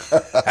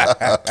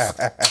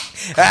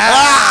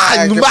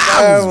 ¡Ah! ¡No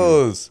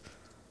mames!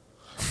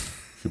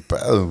 ¡Qué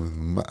pedo,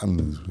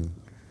 mames!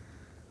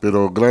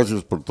 Pero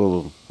gracias por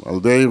todo.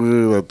 Al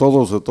David, a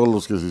todos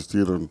los que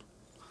asistieron.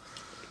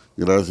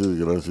 Gracias.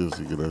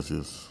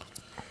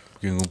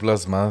 Que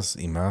cumplas más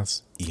y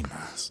más y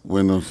más.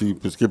 Bueno, sí,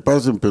 pues que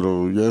pasen,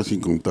 pero ya sin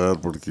contar,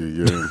 porque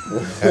ya...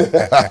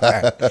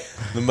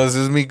 Nomás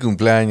es mi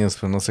cumpleaños,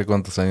 pero no sé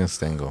cuántos años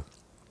tengo.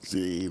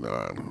 Sí, no.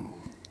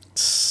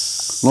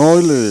 No,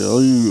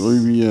 hoy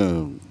vi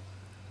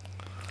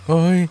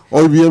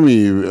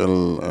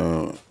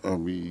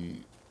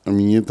a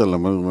mi nieta, la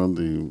más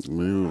grande, y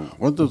me dijo,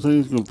 ¿cuántos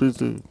años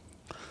cumpliste?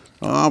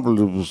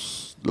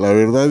 Pues la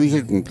verdad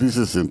dije cumplí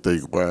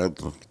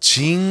 64.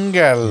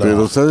 Chingalo.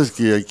 Pero sabes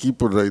que aquí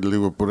por ahí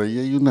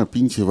hay una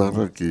pinche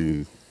barra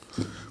que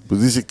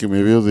pues dice que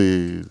me veo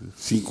de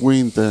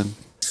 50.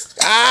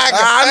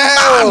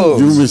 ¡Ah,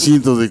 yo me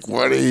siento de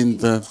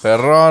 40.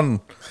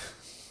 Perrón.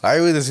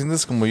 Ay, güey, te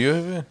sientes como yo,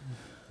 jefe.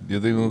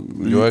 Yo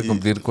voy a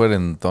cumplir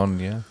 40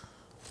 ya.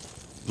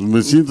 Pues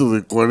me siento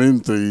de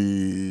 40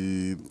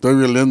 y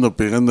todavía le ando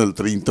pegando al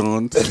 30.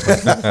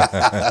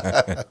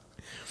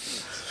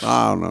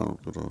 No,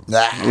 pero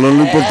lo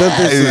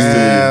importante es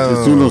que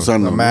esté uno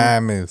sano. No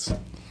mames.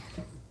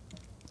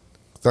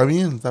 Está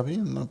bien,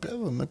 no hay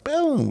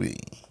pedo, güey.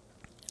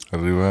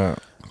 Arriba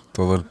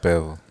todo el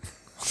pedo.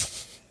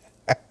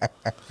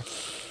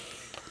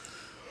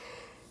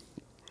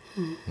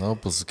 No,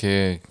 pues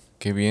qué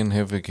bien,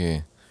 jefe,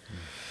 que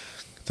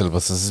te lo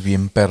pasaste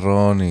bien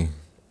perrón y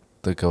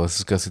te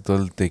acabaste casi todo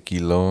el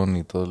tequilón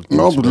y todo el...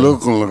 No, pues luego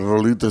con las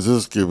rolitas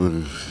esas que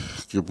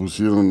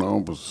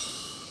pusieron, pues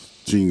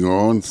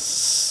chingón.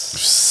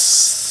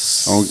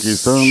 Aunque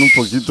estaban un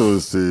poquito,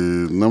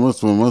 nada más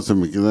tu mamá se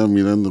me quedaba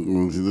mirando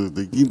como diciendo,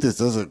 ¿de quién te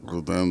estás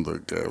acordando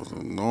acá?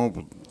 No,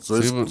 pues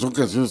son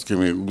canciones que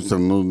me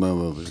gustan, no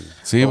nada de...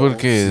 Sí,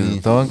 porque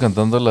estaban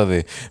cantando la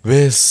de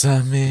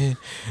Bésame,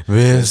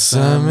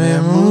 bésame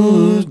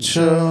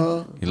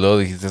mucho. Y luego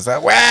dijiste, ¡ah,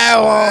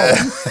 huevo!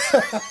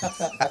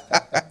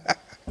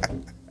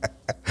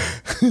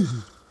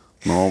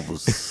 No,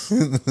 pues...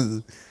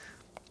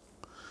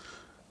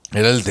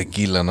 Era el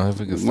tequila, ¿no?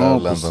 Jefe, que estaba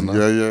hablando, pues,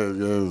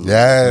 ¿no?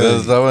 Ya.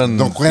 Estaban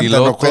no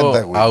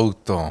cuenta, güey.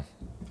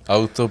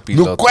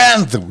 Autopiloto. No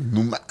cuenta, güey.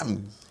 No mames.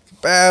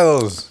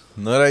 Pedos.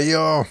 No era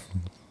yo.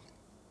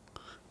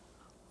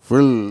 Fue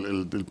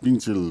el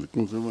pinche,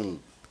 ¿cómo se llama?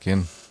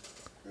 ¿Quién?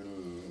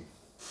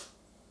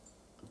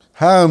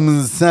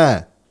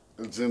 Hamza.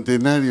 El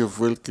centenario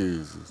fue el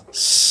que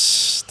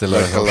Te la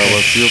dejó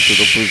calabació,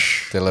 pero pues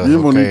Te la bien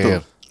dejó bonito.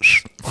 caer.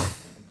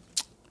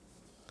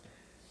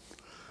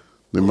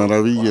 De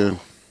maravilla.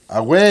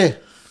 Güey.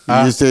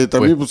 Y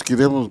también pues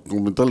queríamos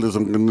comentarles,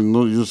 aunque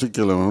no, yo sé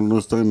que a lo mejor no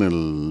está en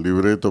el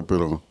libreto,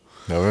 pero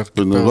A ver,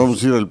 pues nos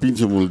vamos a ir al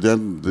pinche mundial,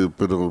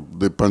 pero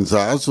de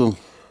panzazo.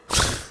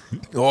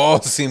 Oh,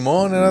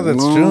 Simón, era that's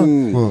No,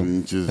 true.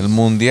 pinches. El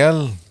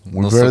mundial.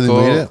 Nos ready,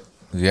 tocó. mira.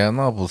 Ya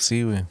no, pues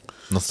sí, güey.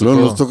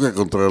 Luego nos toca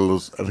contra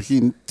los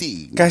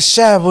argentinos.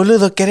 Callá,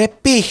 boludo, que eres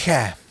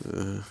pija.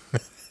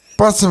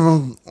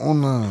 Pásame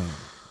una.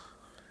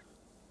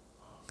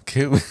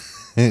 ¿Qué, güey?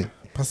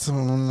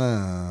 Pásame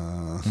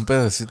una. Un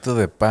pedacito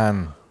de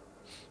pan.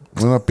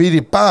 Una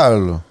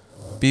piripalo.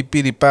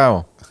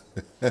 Pipiripao.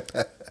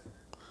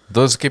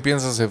 Entonces, ¿qué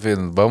piensas, jefe?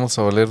 ¿Vamos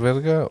a valer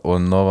verga o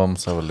no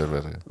vamos a valer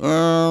verga?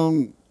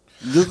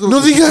 Yo creo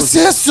 ¡No que digas sí,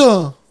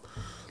 eso!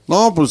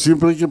 No, pues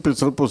siempre hay que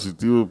pensar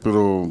positivo,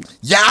 pero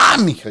 ¡Ya,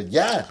 mija,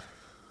 ya!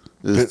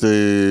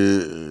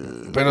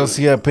 Pero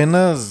si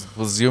apenas,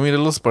 pues yo miré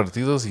los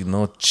partidos y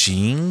no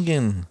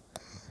chinguen.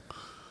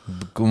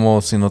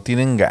 Como si no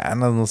tienen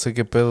ganas, no sé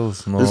qué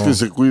pedos. No. es que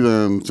se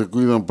cuidan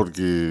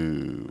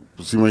porque,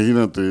 pues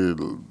imagínate,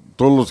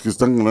 todos los que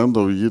están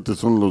ganando billetes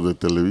son los de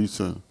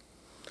Televisa.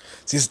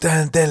 Si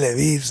está en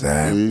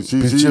Televisa. Sí,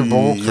 Pinche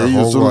boca, y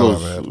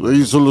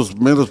ellos son los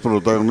meros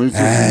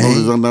protagonistas y no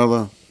les da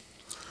nada.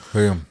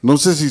 Oye, No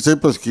sé si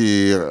sepas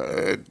que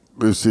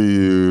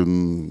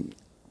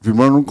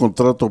firmaron un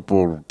contrato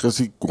por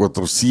casi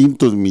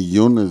 $400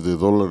 millones,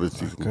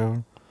 hijo,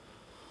 cabrón.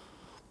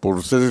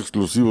 por ser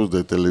exclusivos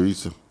de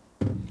Televisa.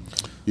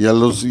 Y a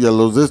los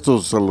de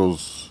estos,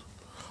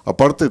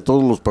 aparte de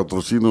todos los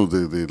patrocinios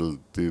de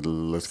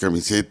las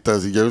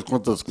camisetas, y ya ves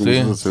cuántas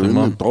camisetas se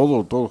venden,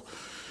 todo.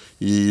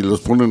 Y los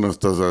ponen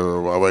hasta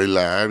a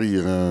bailar y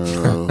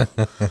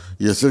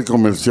a hacer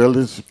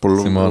comerciales,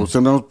 o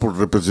sea, nada más por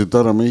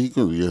representar a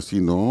México, y así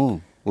no.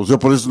 O sea,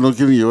 por eso no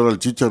quieren llevar al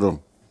Chícharo.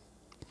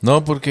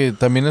 No, porque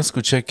también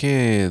escuché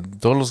que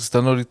todos los que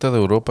están ahorita de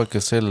Europa, que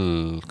es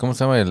el, ¿cómo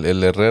se llama?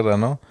 El Herrera,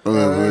 ¿no?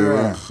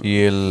 Y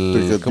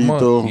el,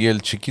 ¿cómo? Y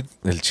el chiquito.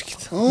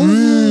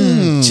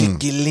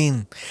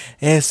 Chiquilín,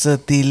 eso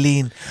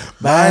tilín,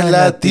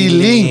 baila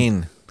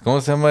tilín. ¿Cómo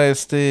se llama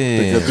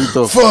este?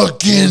 Tecatito.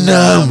 ¡Fucking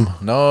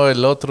No,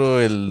 el otro,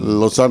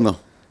 Lozano.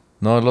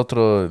 No, el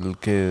otro, el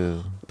que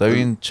está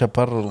bien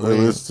chaparro, güey.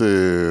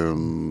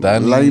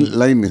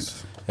 Lainez.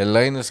 El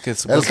Lainez que El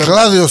supuestamente...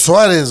 Claudio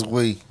Suárez,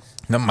 güey.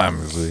 No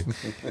mames, güey.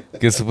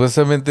 Que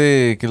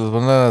supuestamente que los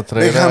van a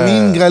traer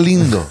Benjamín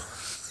Galindo.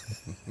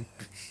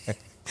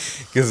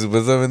 Que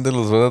supuestamente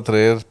los van a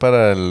traer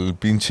para el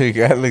pinche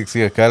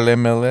Galaxy, acá el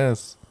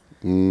MLS.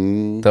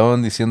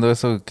 Estaban diciendo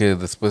eso, que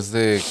después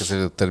de que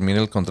se termine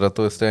el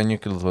contrato de este año,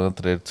 que los van a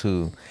traer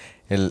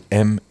el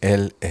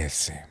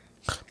MLS.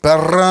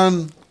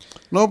 Perrón.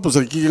 No, pues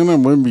aquí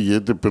ganan buen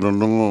billete, pero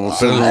no...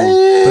 Pero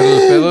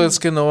el pedo es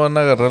que no van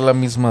a agarrar la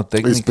misma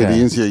técnica.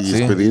 Experiencia.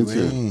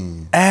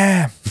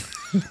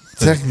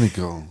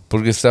 Técnico.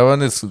 Porque estaba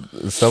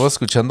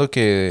escuchando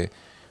que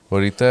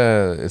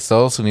ahorita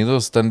Estados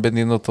Unidos están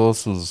vendiendo todos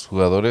sus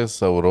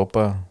jugadores a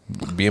Europa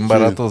bien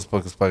baratos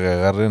para que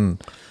agarren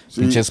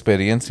pinche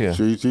experiencia.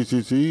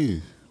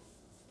 Sí.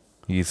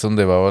 Y es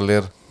donde va a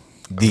valer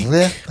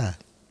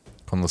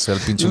cuando sea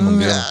el pinche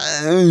mundial.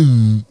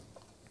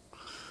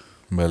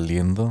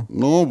 Valiendo.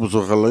 No, pues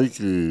ojalá y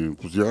que,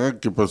 pues ya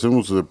que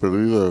pasemos de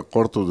perdida a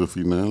cuartos de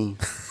final.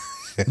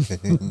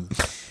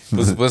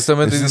 Pues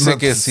supuestamente dicen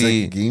que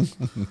si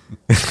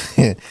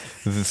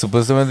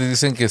supuestamente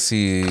dicen que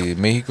si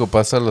México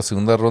pasa a la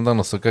segunda ronda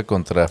nos toca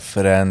contra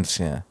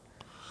Francia.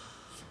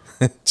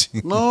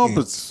 No,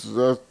 pues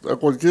a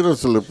cualquiera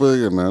se le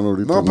puede ganar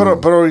ahorita. No,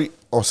 pero,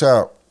 o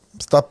sea,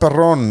 está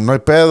perrón, no hay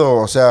pedo,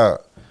 o sea.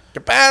 ¿Qué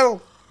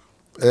pedo?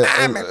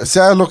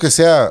 Sea lo que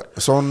sea,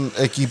 son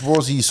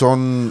equipos y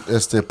son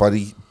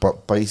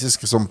países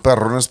que son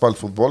perrones para el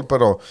fútbol,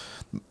 pero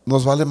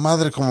nos vale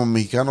madre como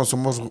mexicanos,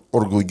 somos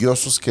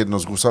orgullosos que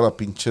nos gusta la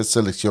pinche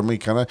selección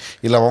mexicana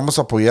y la vamos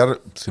a apoyar,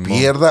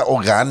 pierda o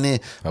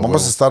gane.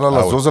 Vamos a estar a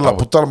las 2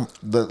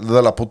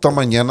 de la puta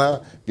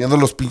mañana viendo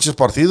los pinches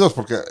partidos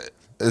porque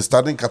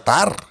están en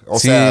Qatar. O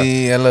sea,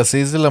 a las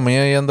 6 de la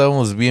mañana ya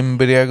andábamos bien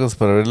briagos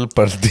para ver el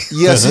partido.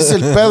 Y así es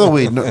el pedo,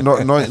 güey.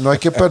 No hay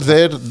que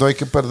perder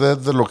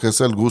de lo que es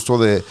el gusto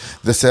de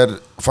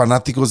ser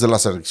fanáticos de la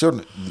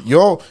selección.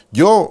 Yo,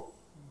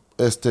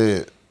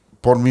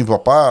 por mi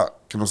papá,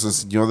 que nos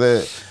enseñó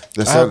de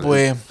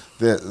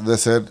de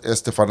ser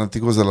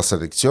fanáticos de la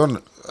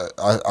selección.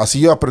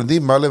 Así yo aprendí,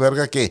 me vale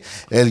verga que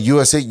el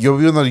USA, yo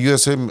vivo en el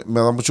USA, me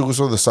da mucho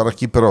gusto de estar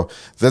aquí, pero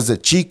desde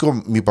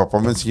chico mi papá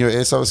me enseñó,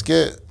 ¿sabes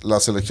qué? La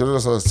selección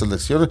es la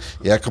selección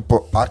y hay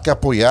que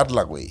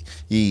apoyarla, güey.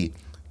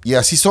 Y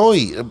así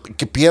soy,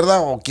 que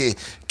pierda o que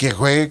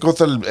juegue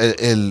contra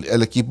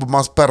el equipo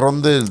más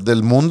perrón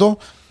del mundo,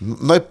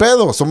 no hay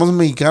pedo, somos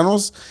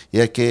mexicanos y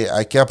hay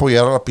que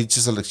apoyar a la pinche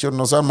selección,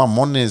 no sean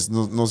mamones,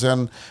 no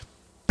sean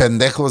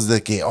pendejos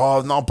de que,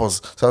 no,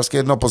 pues, ¿sabes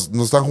qué? No, pues,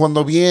 nos están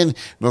jugando bien,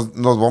 nos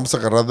vamos a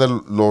agarrar de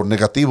lo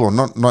negativo,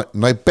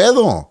 no hay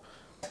pedo.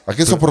 Hay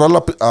que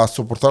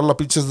soportar la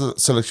pinche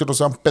selección, no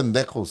sean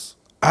pendejos.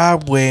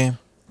 Güey.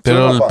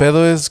 Pero el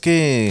pedo es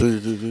que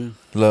Sí.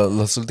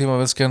 las últimas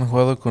veces que han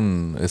jugado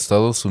con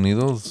Estados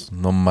Unidos,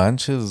 no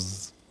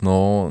manches,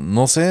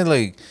 no sé,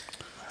 like,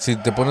 si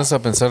te pones a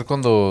pensar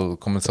cuando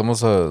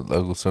comenzamos a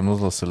gustarnos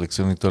la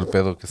selección y todo el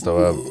pedo, que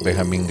estaba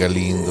Benjamín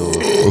Galindo,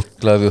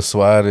 Claudio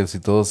Suárez y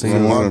todos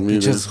ellos,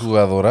 pinches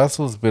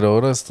jugadorazos, pero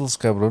ahora estos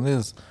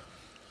cabrones,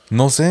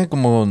 no sé,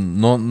 como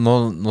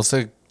no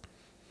sé,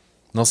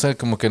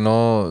 como que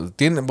no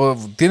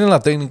tienen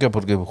la técnica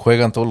porque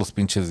juegan todos los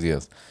pinches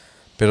días.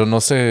 Pero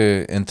no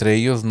sé, entre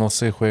ellos no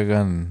se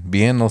juegan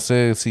bien, no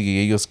sé si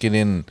ellos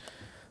quieren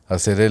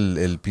hacer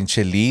el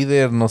pinche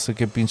líder, no sé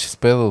qué pinches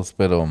pedos,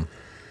 pero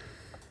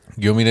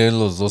yo miré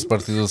los dos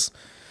partidos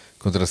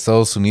contra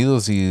Estados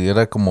Unidos y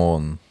era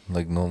como,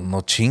 like,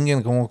 no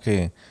chinguen, como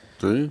que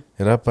Sí.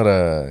 era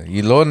para...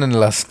 Y luego en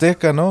el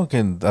Azteca, ¿no?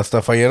 Que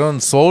hasta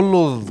fallaron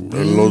solos.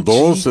 Los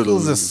dos.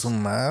 Chicos de su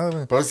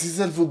madre. Pero así es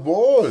el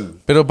fútbol.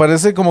 Pero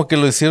parece como que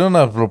lo hicieron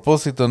a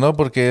propósito, ¿no?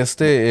 Porque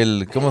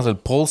 ¿cómo es? El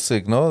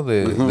Pulisic, ¿no?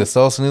 De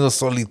Estados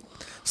Unidos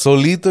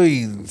solito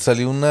y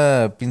salió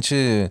una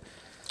pinche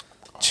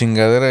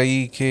chingadera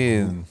ahí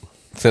que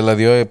se la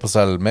dio pues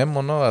al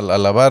Memo, ¿no? A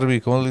la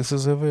Barbie, ¿cómo le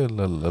dices, jefe?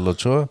 Al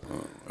Ochoa.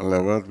 A la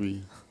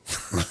Barbie.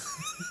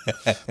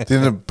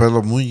 Tiene el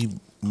pelo muy,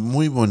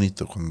 muy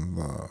bonito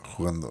cuando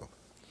jugando.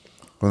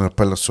 Con el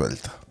pelo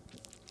suelto.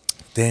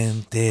 Ya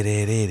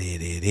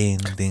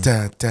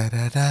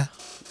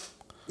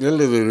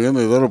le deberían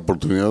de dar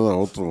oportunidad a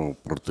otro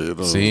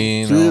portero.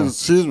 Sí,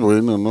 sí es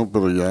bueno, ¿no?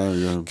 Pero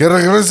ya. Que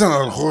regresen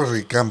al juego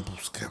de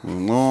campus,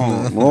 cabrón.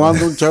 No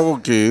anda un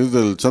chavo que es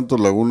del Santos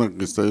Laguna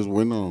que es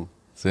bueno.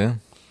 Sí.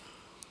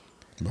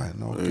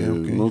 Bueno,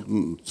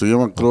 No, se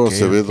llama Creo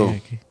Acevedo.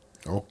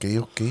 Ok.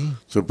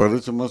 Se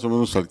parece más o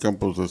menos al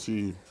Campos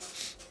así.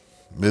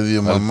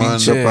 Medio mamán.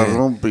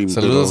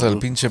 Saludos al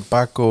pinche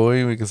Paco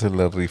hoy, güey, que se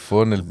la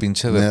rifó en el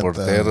pinche de Neta.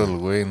 portero, el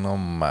güey. No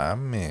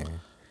mames.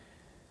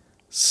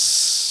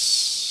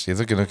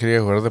 Siento que no quería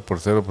jugar de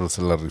portero, pero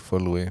se la rifó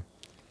el güey.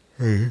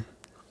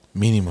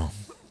 Mínimo.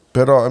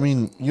 Pero, I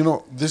mean,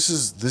 this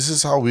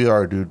is how we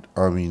are, dude.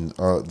 I mean,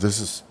 I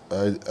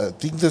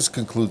think this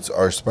concludes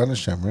our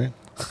Spanish time, right?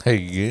 I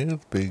guess,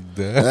 big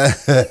dad.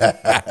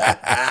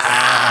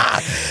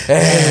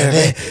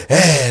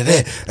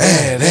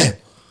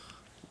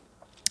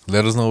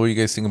 Let us know what you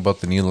guys think about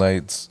the new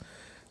lights.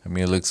 I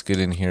mean, it looks good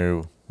in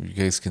here. You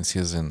guys can see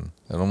us it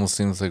almost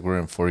seems like we're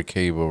in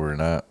 4K, but we're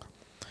not.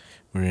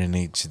 We're in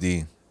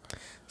HD,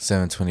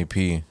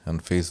 720p on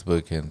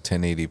Facebook and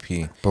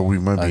 1080p. But we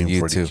might be in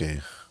YouTube.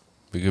 40K.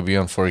 We could be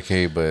on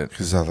 4K, but...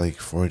 Because I like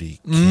 40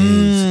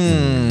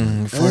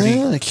 Ks.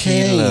 40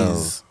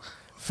 kilos.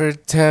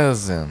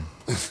 4,000.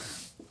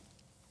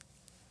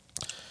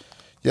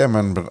 Yeah,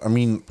 man. But I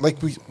mean,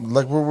 like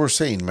what we're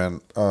saying,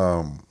 man.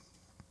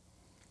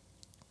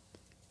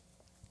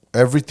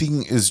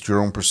 Everything is your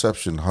own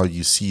perception, how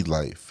you see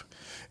life,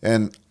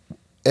 and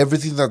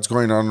everything that's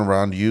going on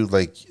around you.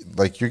 Like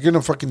you're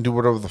gonna fucking do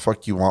whatever the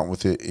fuck you want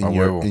with it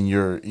in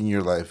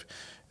your life.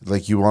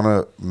 Like you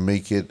wanna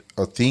make it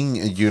a thing,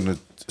 and you're gonna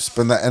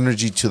spend that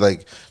energy to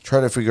like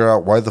try to figure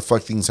out why the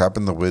fuck things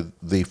happen the way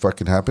they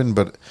fucking happen.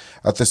 But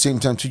at the same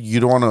time too, you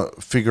don't want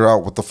to figure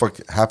out what the fuck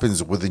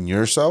happens within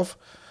yourself.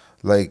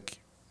 Like,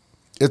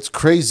 it's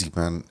crazy,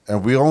 man.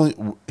 And we only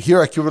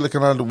here at Cuba La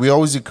Canal, we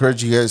always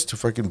encourage you guys to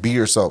fucking be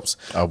yourselves.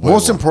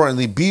 Most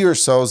importantly, be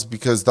yourselves,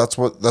 because that's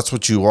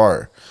what you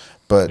are.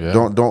 But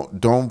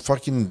don't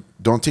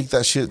take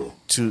that shit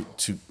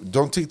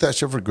don't take that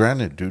shit for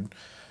granted, dude.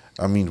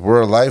 I mean,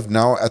 we're alive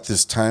now at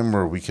this time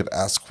where we could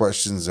ask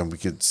questions and we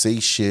could say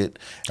shit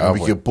and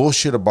we could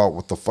bullshit about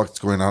what the fuck's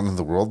going on in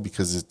the world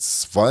because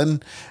it's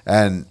fun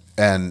and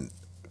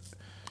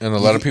a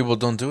lot of people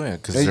don't do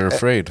it because they're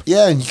afraid.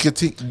 Yeah, and you could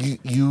take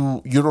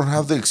you don't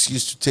have the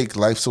excuse to take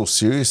life so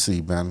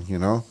seriously, man. You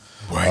know,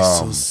 why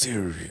so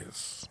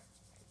serious?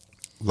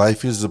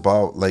 Life is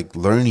about like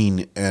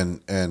learning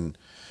and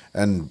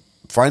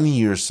finding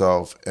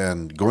yourself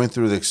and going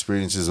through the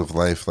experiences of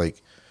life,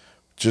 like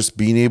just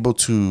being able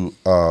to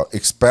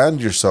expand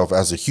yourself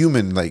as a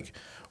human. Like,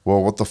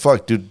 well, what the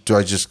fuck, dude? Do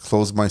I just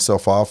close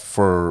myself off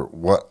for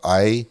what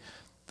I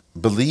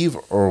believe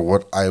or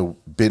what I've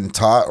been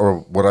taught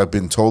or what I've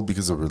been told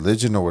because of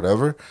religion or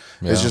whatever?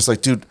 It's just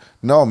like, dude,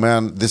 no,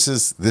 man, this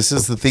is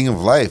the thing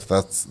of life.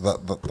 That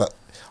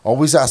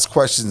Always ask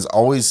questions.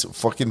 Always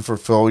fucking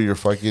fulfill your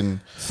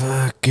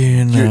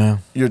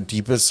your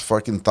deepest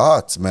fucking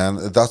thoughts,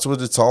 man. That's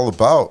what it's all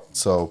about.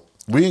 So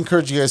we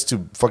encourage you guys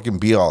to fucking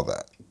be all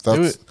that.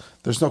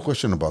 There's no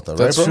question about that,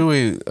 that's right, bro?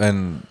 True,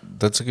 and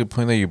that's a good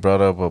point that you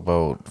brought up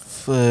about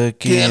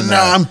fucking.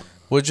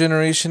 What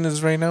generation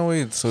is right now?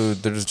 Wait, so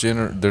there's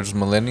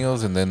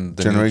millennials and then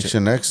the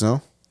Generation X,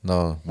 no?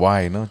 No,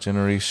 why? No,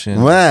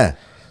 generation. What?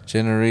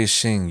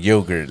 Generation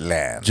Yogurt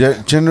Land.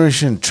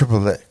 Generation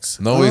Triple X.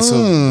 No way, so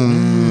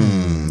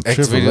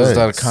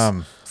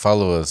xvideos.com.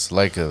 Follow us,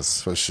 like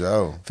us. For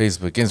sure.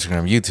 Facebook,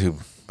 Instagram,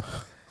 YouTube.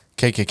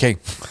 KKK.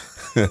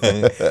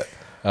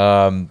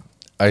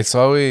 I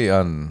saw it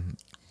on,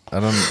 I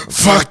don't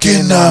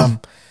fucking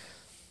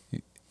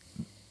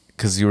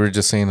because you were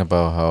just saying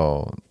about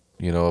how,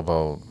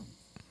 about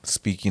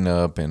speaking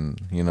up and,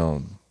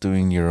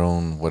 doing your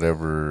own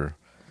whatever,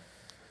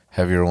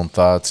 have your own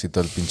thoughts y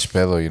todo el pinche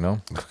pedo,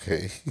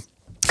 Okay.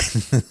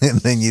 And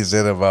then you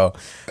said about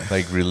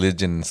like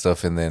religion and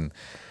stuff, and then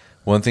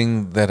one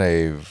thing that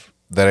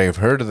I've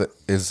heard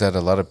is that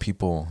a lot of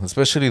people,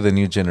 especially the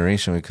new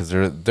generation, because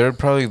they're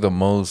probably the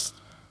most,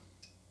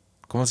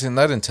 ¿cómo se dice?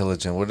 Not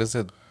intelligent. What is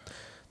it?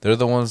 They're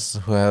the ones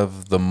who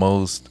have the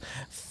most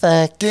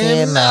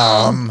fucking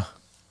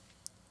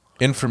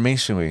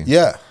information.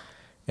 Yeah.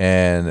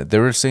 And they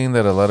were saying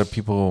that a lot of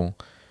people,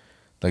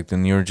 like the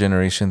newer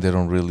generation, they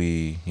don't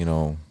really,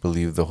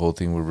 believe the whole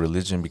thing with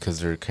religion because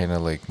they're kind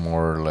of like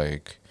more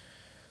like,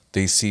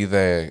 they see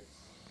that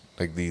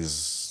like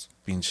these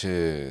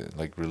pinche,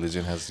 like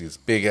religion has these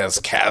big ass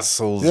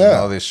castles and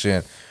all this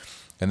shit.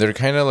 And they're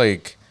kind of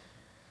like,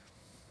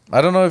 I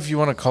don't know if you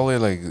want to call it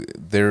like,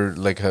 they're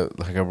like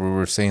we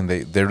were saying,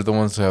 they're the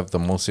ones who have the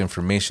most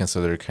information.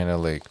 So they're kind of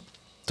like,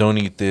 don't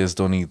eat this,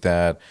 don't eat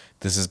that.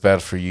 This is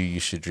bad for you. You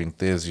should drink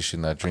this. You should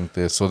not drink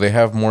this. So they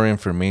have more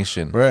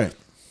information. Right.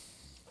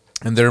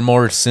 And they're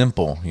more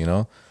simple,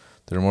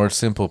 They're more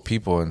simple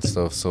people and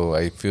stuff. So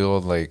I feel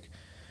like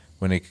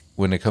when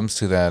it comes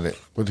to that,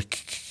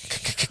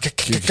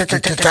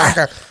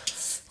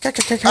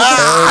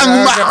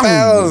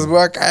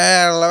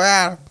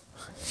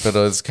 but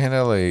it's kind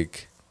of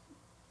like,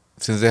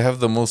 since they have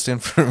the most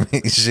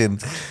information,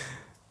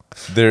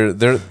 they're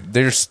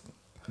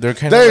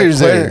kind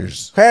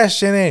of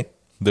questioning.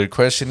 They're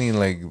questioning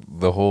like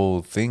the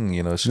whole thing,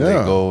 Should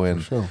I go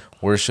and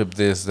worship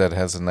this that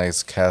has a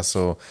nice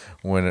castle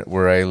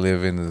where I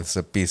live in? It's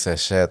a piece of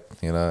shit,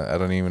 I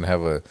don't even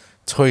have a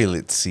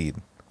toilet seat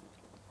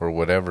or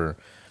whatever.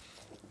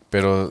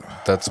 But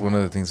that's one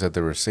of the things that they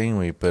were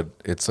saying. But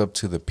it's up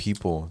to the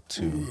people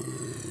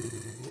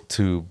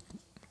to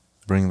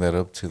bring that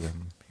up to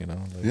them,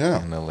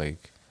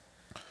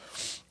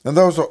 And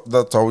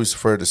that's always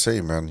fair to say,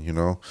 man.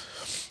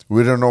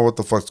 We don't know what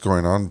the fuck's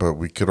going on, but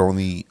we could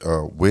only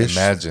wish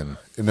and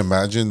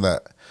imagine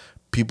that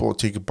people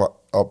take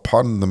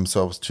upon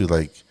themselves to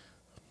like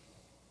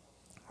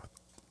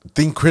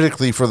think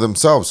critically for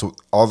themselves.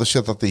 All the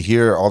shit that they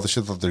hear, all the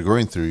shit that they're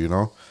going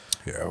through,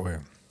 Yeah,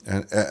 well.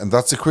 And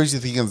that's the crazy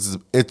thing.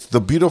 It's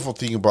the beautiful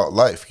thing about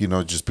life,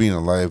 just being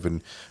alive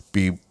and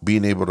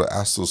being able to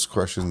ask those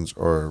questions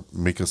or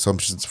make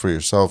assumptions for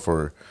yourself,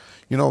 or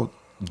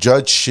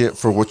judge shit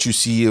for what you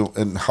see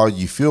and how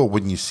you feel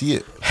when you see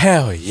it.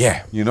 Hell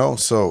yeah.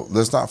 So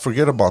let's not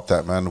forget about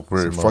that, man.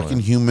 We're fucking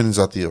humans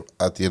at the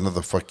end of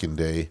the fucking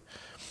day.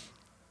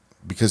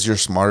 Because you're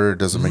smarter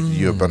doesn't make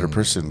you a better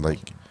person.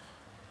 Like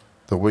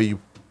the way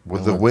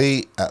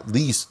at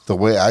least the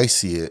way I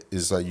see it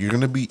is that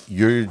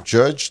you're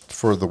judged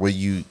for the way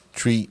you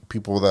treat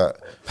people that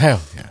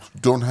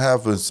don't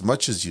have as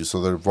much as you,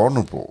 so they're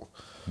vulnerable.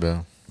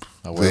 Yeah.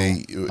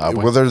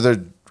 Whether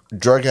they're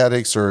drug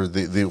addicts or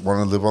they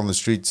want to live on the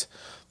streets,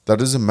 that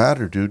doesn't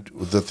matter, dude.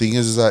 The thing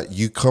is that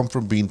you come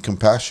from being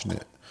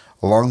compassionate.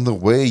 Along the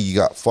way, you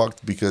got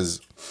fucked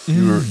because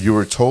you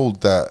were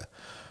told that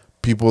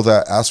people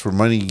that ask for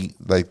money,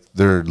 like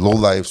they're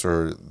lowlifes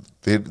or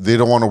they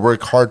don't want to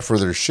work hard for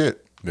their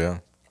shit. Yeah.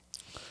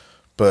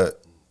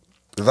 But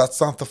that's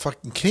not the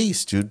fucking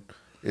case, dude.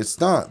 It's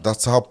not.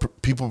 That's how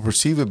people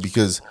perceive it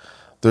because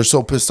they're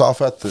so pissed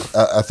off at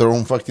their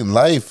own fucking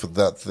life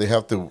that they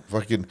have to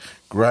fucking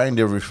grind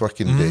every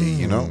fucking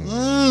day,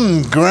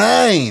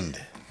 grind.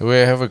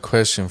 Wait, I have a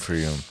question for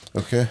you.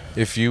 Okay.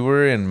 If you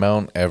were in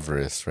Mount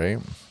Everest, right?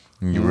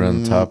 And you were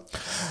on top.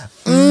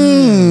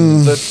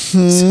 The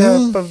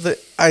top of the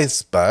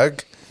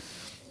iceberg.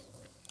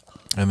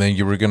 And then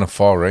you were going to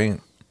fall, right?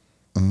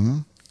 Mm-hmm.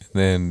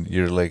 Then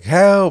you're like,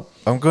 help,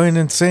 I'm going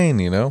insane,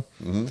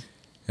 Mm-hmm.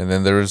 And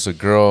then there was a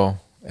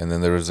girl and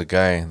then there was a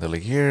guy. They're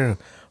like, here,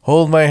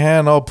 hold my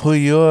hand, I'll pull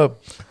you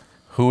up.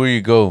 Who will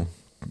you go?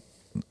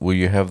 Will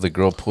you have the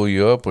girl pull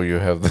you up or you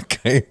have the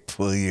guy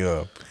pull you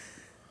up?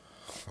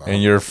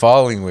 And you're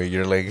falling with,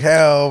 you're like,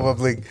 help, I'm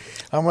like,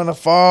 I'm going to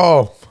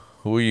fall.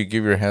 Who will you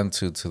give your hand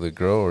to the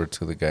girl or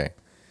to the guy?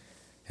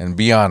 And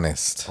be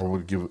honest. I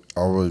would give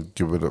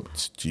it up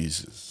to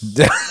Jesus.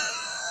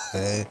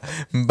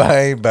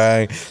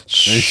 Bye.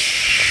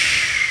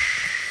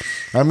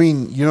 I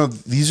mean, you know,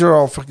 these are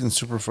all fucking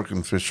super fucking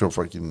official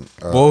fucking.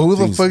 Well, who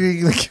the fuck are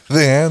you gonna give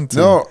the hand to?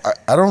 No,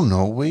 I don't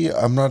know.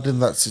 I'm not in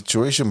that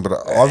situation, but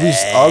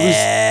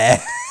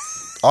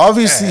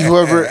obviously,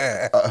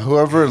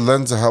 whoever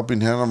lends a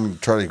helping hand, I'm gonna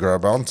try to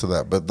grab onto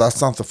that. But that's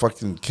not the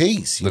fucking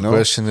case. You know. The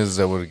question is,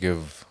 I would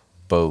give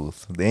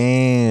both.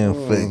 Damn,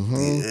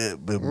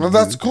 well,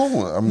 that's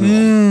cool. I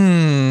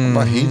mean, I'm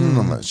not hating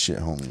on that shit,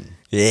 homie.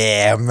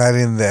 Yeah, I'm not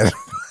in that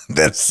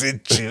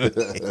situation.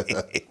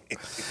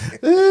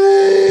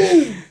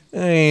 I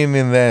ain't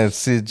in that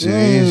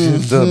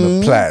situation.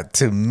 Don't apply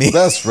to me.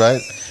 That's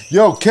right.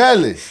 Yo,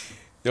 Kelly,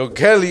 you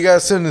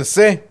got something to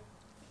say?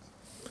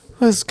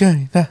 What's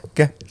going on,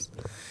 guys?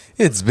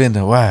 It's been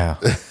a while.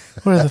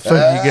 Where the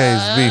fuck you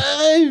guys be?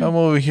 I'm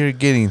over here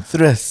getting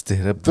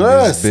thrusted up in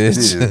this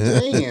bitch.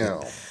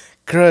 Damn.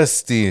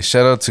 Krusty.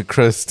 Shout out to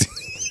Krusty.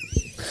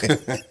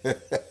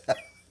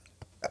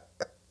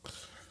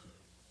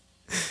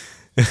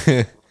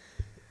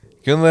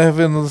 ¿Qué onda,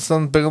 jefe? ¿Nos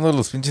están pegando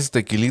los pinches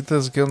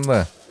tequilitas? ¿Qué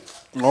onda?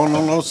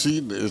 No,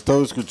 sí,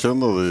 estaba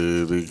escuchando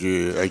de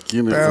que aquí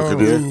en el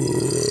Cogería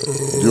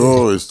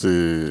yo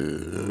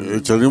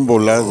echaría un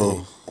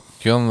volado.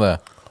 ¿Qué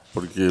onda?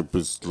 Porque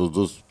pues los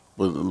dos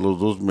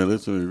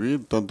merecen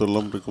vivir, tanto el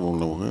hombre como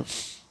la mujer.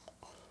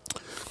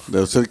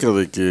 De acerca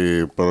de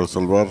que para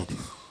salvar.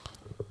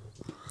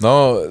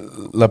 No,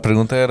 la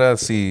pregunta era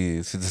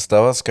si te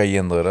estabas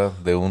cayendo, era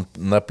de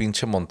una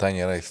pinche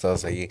montaña, era y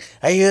estabas allí,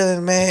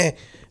 ayúdenme,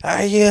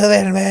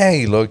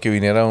 y luego que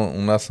viniera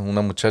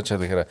una muchacha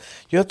le dijera,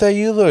 yo te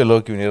ayudo, y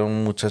luego que viniera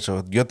un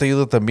muchacho, yo te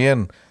ayudo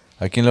también.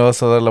 ¿A quién le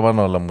vas a dar la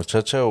mano? ¿A la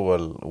muchacha o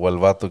al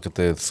vato que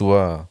te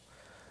suba?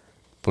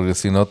 Porque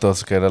si no te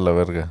vas a caer a la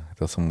verga,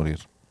 te vas a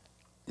morir.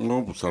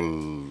 No, pues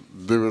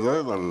de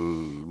verdad, al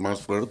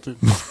más fuerte.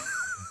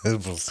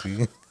 Pues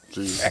sí.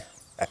 Sí.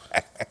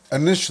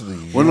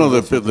 Initially, bueno,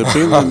 depende,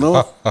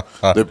 ¿no?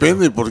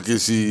 Depende, porque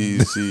si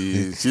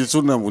es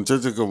una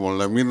muchacha como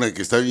la mina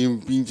que está bien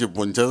pinche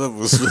ponchada,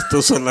 pues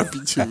todos a la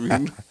pinche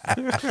mina.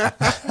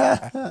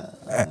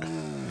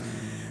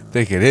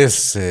 Te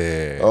querés.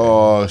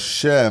 Oh,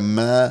 shit,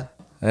 man.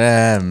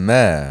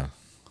 Man.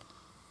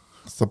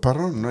 Está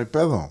parrón, no hay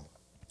pedo.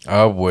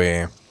 Ah,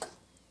 güey.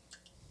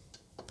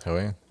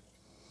 ¿Sabes?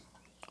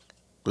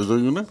 ¿Les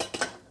doy una?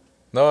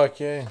 No,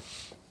 aquí hay.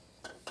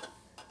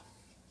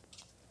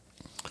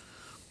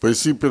 Pues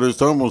sí, pero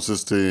estábamos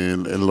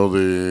en lo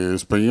de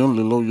español, y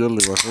luego ya le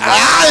bajamos.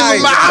 ¡Ay,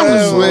 no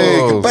mames,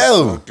 güey! ¿Qué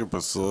pedo? ¿Qué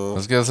pasó?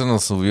 Es que ya se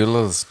nos subió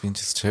los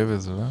pinches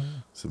chéves, ¿verdad?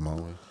 Sí,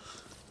 güey.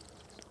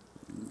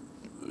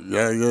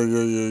 Ya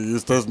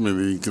estás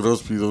medio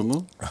incróspido,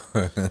 ¿no?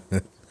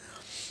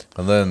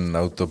 Anda en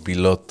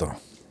autopiloto.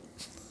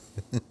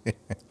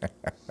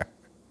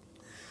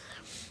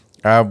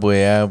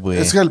 Güey.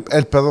 Es que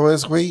el pedo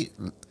es, güey,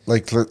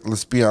 like,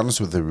 let's be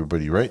honest with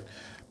everybody, right?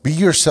 Be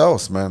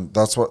yourselves, man.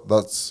 That's what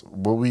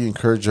we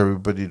encourage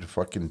everybody to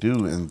fucking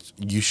do, and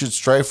you should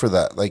strive for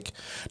that. Like,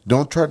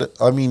 don't try to.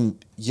 I mean,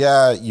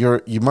 yeah,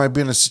 you might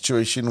be in a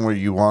situation where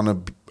you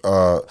want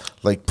to,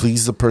 like,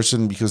 please the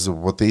person because of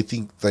what they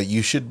think that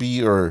you should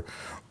be, or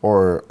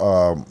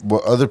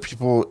what other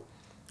people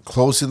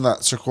close in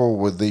that circle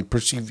what they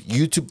perceive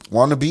you to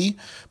want to be.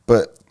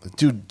 But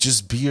dude,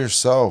 just be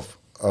yourself.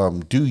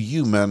 Do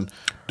you, man?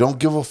 Don't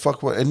give a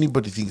fuck what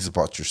anybody thinks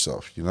about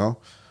yourself. You know.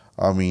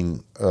 I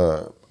mean,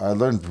 I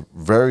learned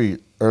very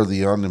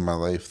early on in my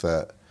life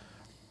that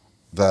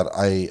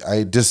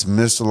I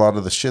dismissed a lot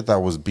of the shit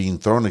that was being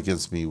thrown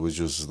against me, which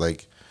was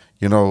like,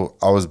 you know,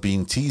 I was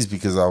being teased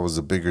because I was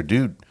a bigger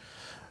dude.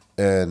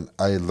 And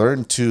I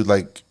learned to,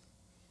 like,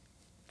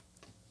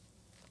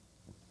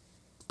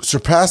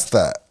 surpass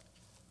that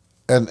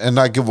and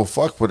not give a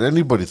fuck what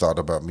anybody thought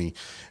about me.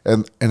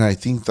 And I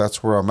think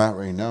that's where I'm at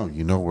right now.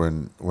 You know,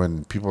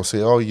 when people say,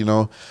 oh, you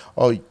know,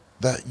 oh,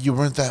 that you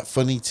weren't that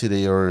funny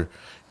today, or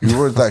you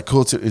weren't that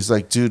cool today. It's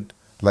like, dude,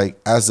 like,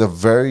 as a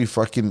very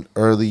fucking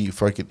early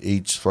fucking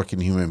age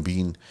fucking human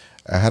being,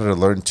 I had to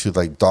learn to,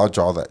 like, dodge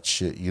all that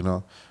shit, you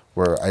know,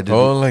 where I didn't.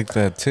 Oh, like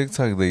that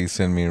TikTok that you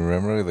sent me.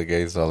 Remember the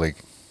guy's all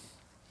like,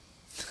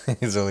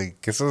 he's all like,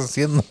 ¿qué estás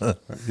haciendo?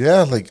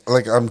 Yeah, like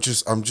I'm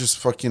just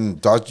fucking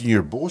dodging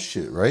your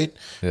bullshit, right?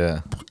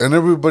 Yeah. And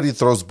everybody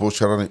throws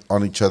bullshit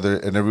on each other,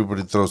 and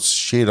everybody throws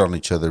shade on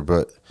each other,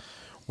 but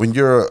when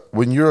you're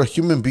a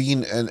human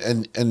being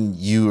and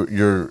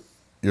you're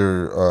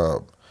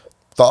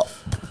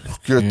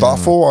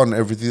thoughtful on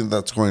everything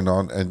that's going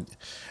on, and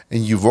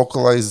you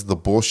vocalize the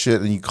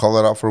bullshit and you call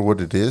it out for what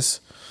it is.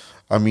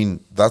 I mean,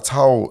 that's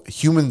how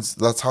humans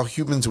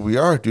we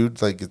are, dude.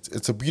 Like,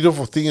 it's a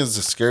beautiful thing, it's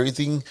a scary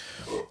thing,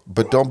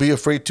 but don't be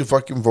afraid to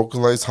fucking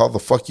vocalize how the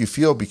fuck you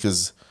feel,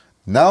 because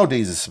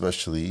nowadays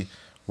especially,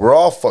 we're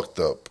all fucked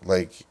up,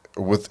 like,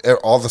 with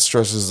all the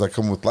stresses that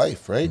come with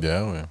life, right?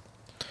 Yeah, man.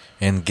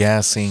 And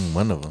gassing,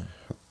 one of them.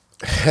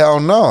 Hell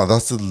no,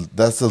 that's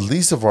the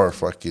least of our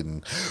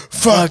fucking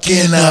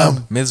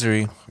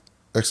misery,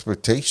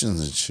 expectations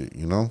and shit.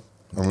 You know,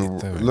 I mean,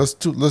 let's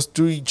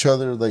do each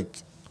other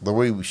like the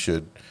way we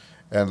should,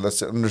 and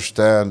let's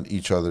understand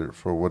each other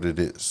for what it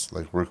is.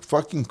 Like, we're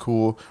fucking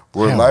cool.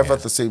 We're alive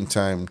at the same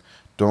time.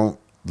 Don't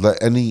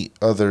let any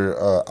other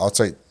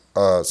outside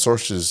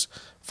sources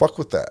fuck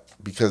with that,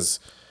 because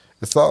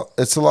it's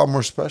a lot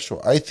more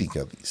special, I think,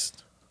 at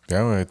least.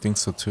 Yeah, I think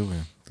so too,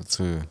 man. That's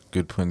a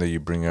good point that you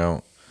bring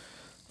out,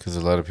 because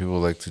a lot of people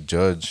like to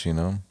judge, you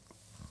know,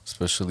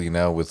 especially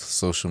now with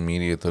social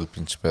media, todo el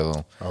pinche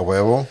pedo. A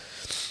huevo.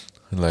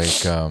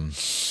 Like,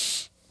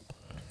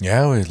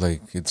 yeah,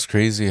 like, it's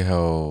crazy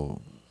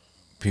how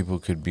people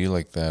could be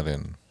like that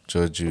and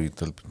judge you,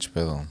 todo el pinche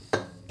pedo,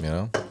 you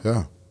know?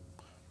 Yeah,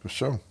 for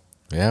sure.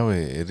 Yeah,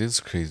 it is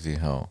crazy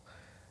how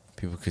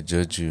people could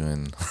judge you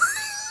and...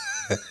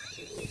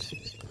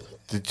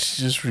 Did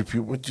you just repeat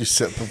what you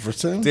said the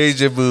first time?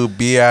 Deja vu,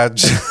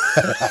 biatch.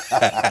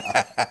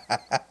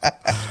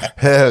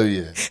 Hell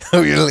yeah. I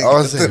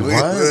was like,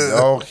 what?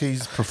 Oh, okay,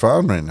 he's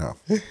profound right now.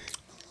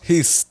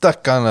 He's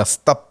stuck on a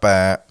stop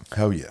at.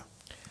 Hell yeah.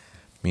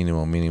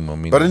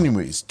 Mínimo. But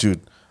anyways,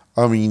 dude,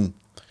 I mean,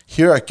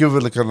 here at Give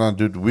It Like a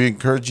dude, we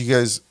encourage you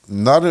guys,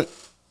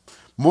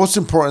 most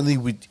importantly,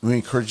 we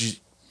encourage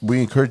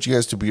you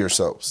guys to be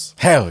yourselves.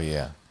 Hell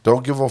yeah.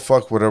 Don't give a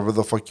fuck whatever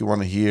the fuck you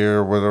want to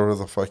hear, whatever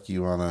the fuck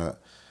you want to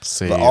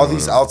say. All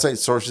these outside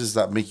sources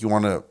that make you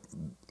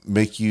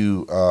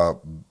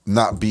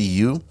not be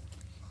you.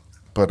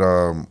 But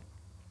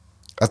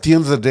at the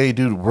end of the day,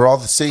 dude, we're all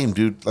the same,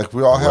 dude. Like,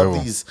 we all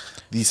have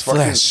these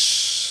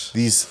flesh,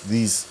 these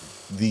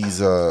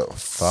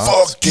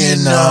thoughts.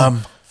 Fucking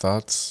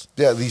thoughts.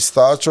 Yeah, these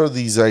thoughts or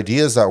these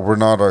ideas that we're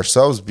not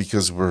ourselves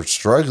because we're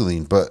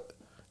struggling. But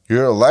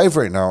you're alive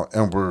right now,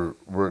 and we're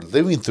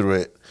living through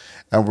it.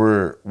 And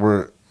we're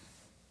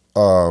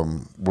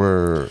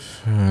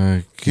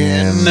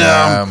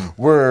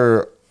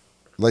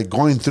like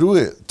going through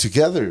it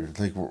together.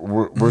 Like,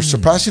 we're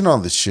surpassing all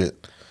this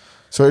shit.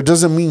 So it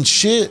doesn't mean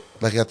shit.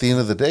 Like, at the end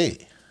of the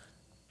day,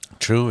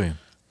 truly,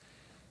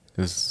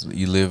 because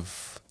you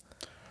live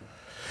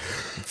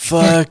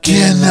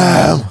fucking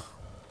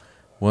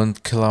 1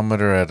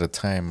 kilometer at a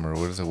time, or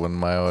what is it? 1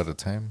 mile at a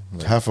time.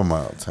 Like, half a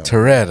mile.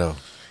 Toretto.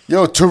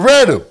 Yo,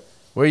 Toretto.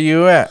 Where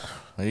you at?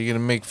 Are you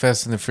gonna make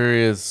Fast and the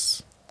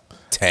Furious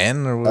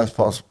 10 or what? That's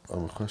possible. I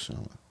have a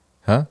question.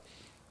 ¿Ah?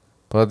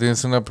 ¿Para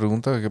tienes una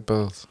pregunta? ¿Qué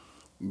pedos?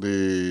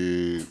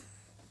 ¿Que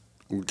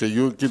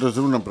yo quiero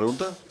hacer una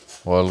pregunta?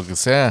 O algo que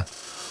sea.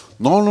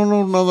 No,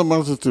 nada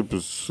más, ¿Qué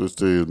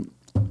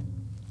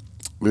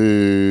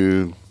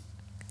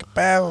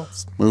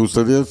pedos? Me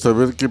gustaría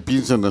saber qué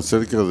piensan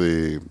acerca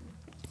de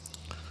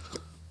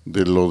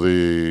lo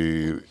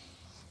que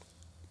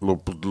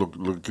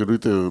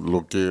ahorita,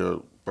 lo que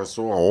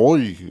pasó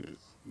hoy,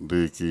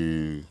 de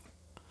que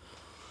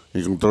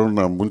encontraron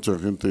a mucha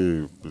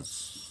gente,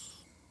 pues,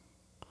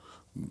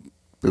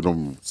 pero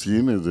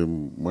cientos de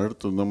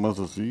muertos, nada más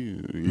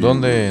así.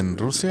 ¿Dónde? ¿En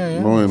Rusia?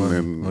 Ya? No,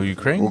 en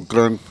Ucrania.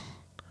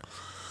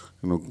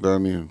 En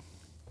Ucrania.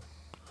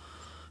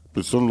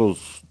 Pues son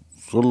los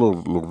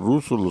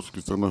rusos los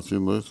que están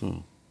haciendo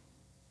eso.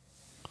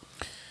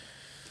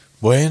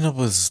 Bueno,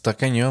 pues está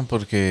cañón,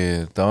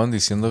 porque estaban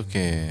diciendo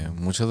que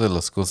muchas de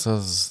las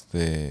cosas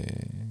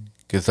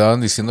que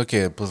estaban diciendo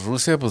que pues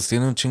Rusia pues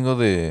tiene un chingo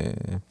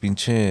de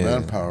pinche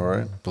manpower,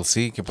 right? Pues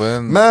sí, que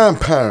pueden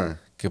manpower,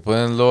 que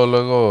pueden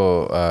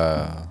luego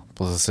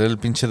pues hacer el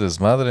pinche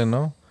desmadre,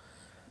 ¿no?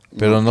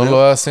 Pero no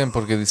lo hacen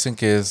porque dicen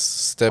que es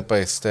step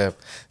by step,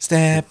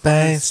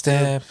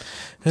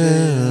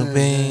 oh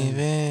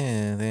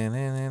baby,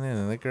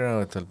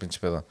 todo el pinche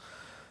pedo.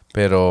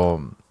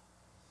 Pero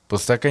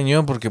pues está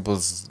cañón, porque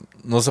pues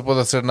no se puede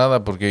hacer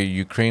nada,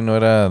 porque Ucrania no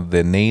era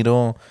de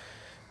NATO.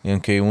 Y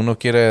aunque uno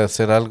quiera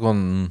hacer algo,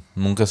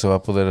 nunca se va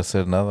a poder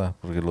hacer nada,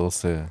 porque luego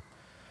se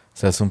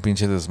hace un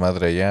pinche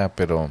desmadre allá.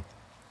 Pero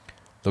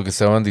lo que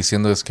estaban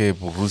diciendo es que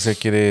pues, Rusia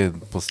quiere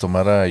pues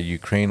tomar a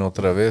Ucrania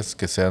otra vez,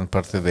 que sean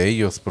parte de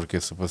ellos, porque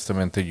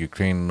supuestamente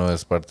Ucrania no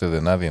es parte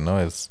de nadie, ¿no?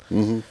 Es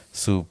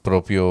su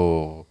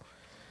propio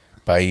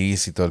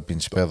país y todo el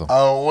pinche pedo.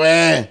 ¡Oh,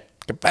 güey!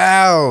 ¡Qué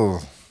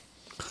pao!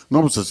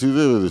 No, pues así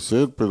debe de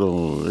ser,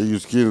 pero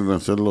ellos quieren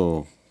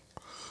hacerlo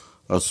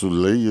a sus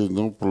leyes,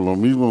 ¿no? Por lo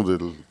mismo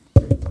del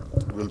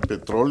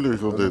petróleo,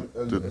 hijo,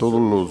 de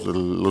todos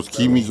los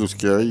químicos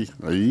que hay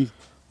ahí.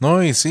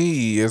 No, y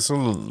sí, y eso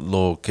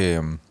lo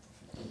que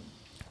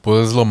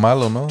pues es lo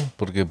malo, ¿no?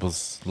 Porque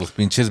pues los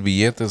pinches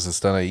billetes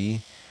están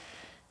ahí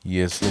y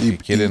es lo que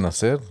quieren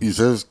hacer. Y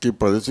sabes que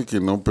parece que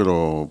no,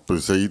 pero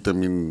pues ahí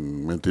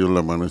también metió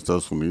la mano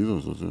Estados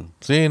Unidos, o sea.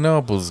 Sí,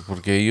 no, pues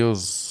porque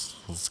ellos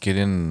pues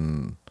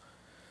quieren...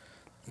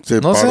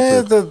 No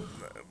sé,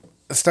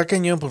 está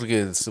cañón,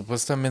 porque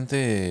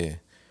supuestamente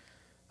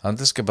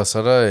antes que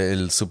pasara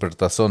el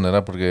supertazón,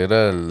 porque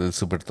era el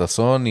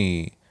supertazón,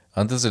 y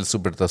antes del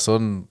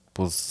supertazón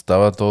pues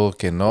estaba todo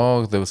que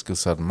no, debes que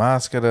usar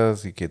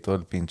máscaras y que todo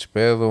el pinche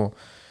pedo,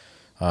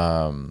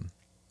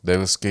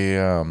 debes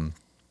que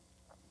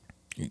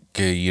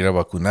ir a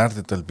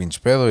vacunarte, todo el pinche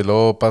pedo, y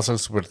luego pasa el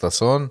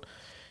supertazón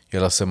y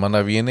a la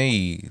semana viene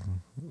y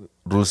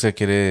Rusia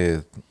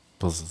quiere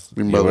pues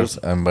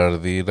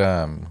invadir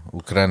a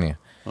Ucrania.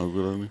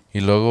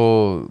 Y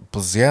luego,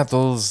 pues ya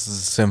todos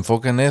se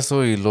enfocan en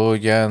eso y luego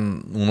ya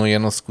uno ya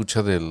no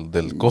escucha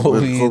del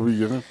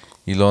COVID.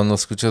 Y luego no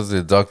escuchas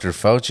de Dr.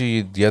 Fauci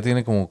y ya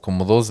tiene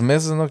como 2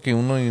 meses, ¿no? Que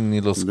uno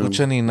ni lo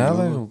escucha ni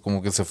nada.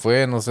 Como que se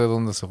fue, no sé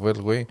dónde se fue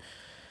el güey.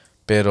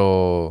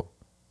 Pero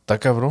está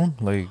cabrón.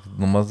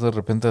 Nomás de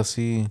repente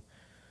así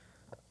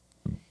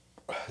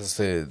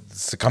se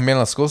cambian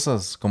las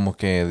cosas. Como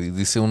que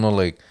dice uno,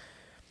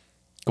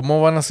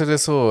 ¿cómo van a hacer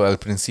eso al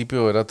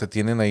principio, verdad? Te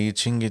tienen ahí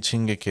chingue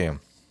que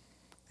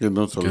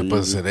no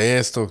puedes hacer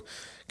esto,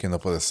 que no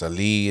puedes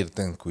salir,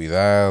 ten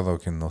cuidado,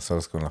 que no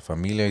sales con la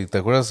familia. ¿Y te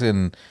acuerdas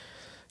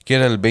que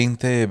era el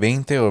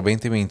 2020 o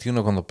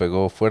 2021 cuando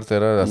pegó fuerte?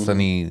 Era hasta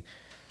ni...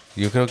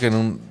 Yo creo que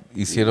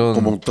hicieron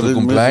como tu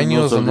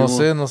cumpleaños o no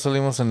sé, no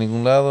salimos a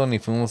ningún lado, ni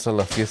fuimos a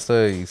la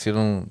fiesta.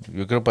 Hicieron,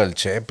 yo creo, para el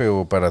Chepe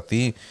o para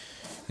ti.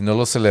 Y no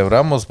lo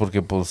celebramos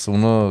porque pues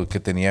uno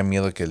que tenía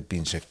miedo que el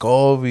pinche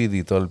COVID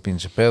y todo el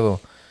pinche pedo.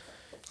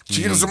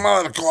 Chido su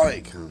madre,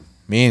 COVID.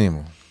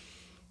 Mínimo.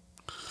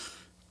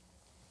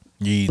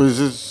 Y pues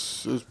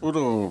es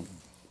puros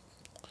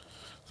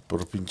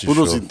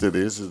show.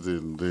 Intereses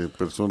de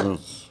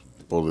personas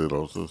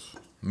poderosas.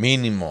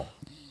 Mínimo.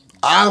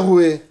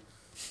 Güey.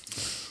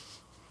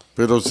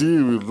 Pero sí,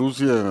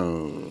 Rusia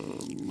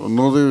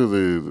no debe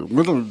de...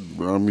 Bueno,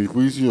 a mi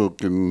juicio,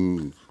 que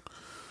no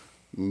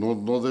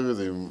debe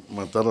de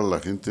matar a la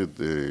gente,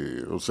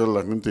 o sea,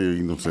 la gente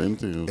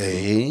inocente. O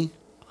sea.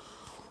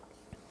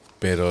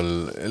 Pero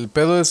el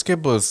pedo es que,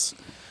 pues,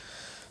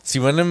 si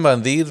van a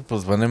invadir,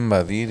 pues van a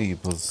invadir y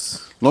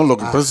pues... No, lo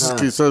que pasa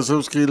es que,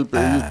 ¿sabes qué? Ellos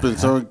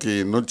pensaban que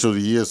en 8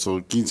 días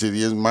o 15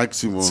 días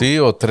máximo... Sí,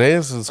 o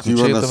 3,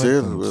 iban a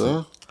hacer,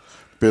 ¿verdad? Sí.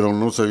 Pero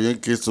no sabían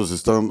que Estados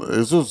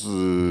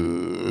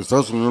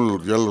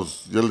Unidos ya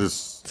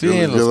les los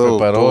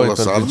preparó y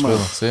todo el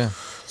armas. Sí.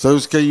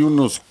 Sabes que hay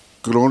unos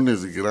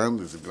clones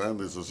grandes,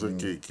 o sea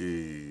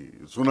que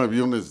son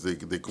aviones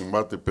de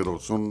combate, pero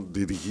son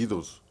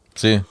dirigidos.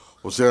 Sí.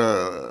 O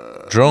sea,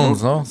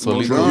 drones, ¿no?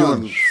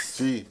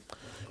 Sí.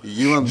 Y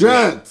llevan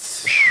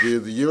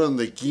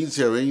de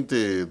 15 a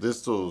 20 de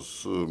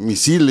estos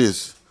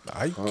misiles.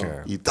 Ay,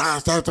 y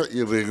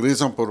y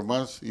regresan por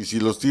más. Y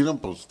si los tiran,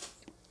 pues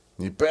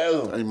ni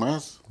pedo. Hay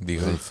más.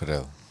 Dijo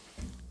Alfredo.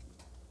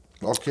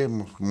 Okay,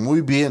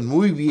 muy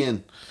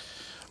bien.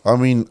 I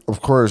mean,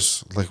 of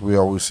course, like we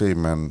always say,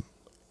 man,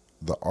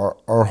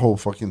 our whole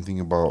fucking thing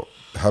about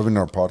having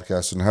our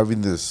podcast and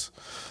having this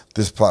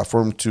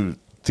platform to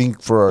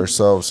think for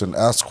ourselves and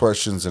ask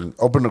questions and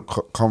open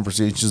up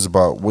conversations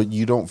about what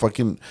you don't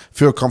fucking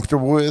feel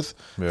comfortable with.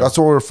 Yeah. That's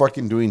what we're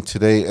fucking doing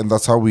today, and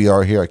that's how we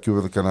are here at Cuba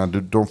del Canal.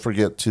 Don't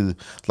forget to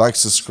like,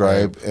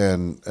 subscribe,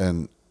 and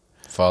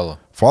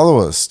follow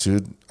us,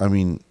 dude. I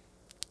mean,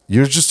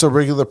 you're just a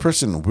regular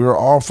person. We're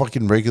all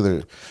fucking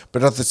regular,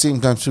 but at the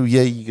same time, too,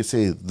 yeah, you could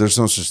say there's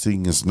no such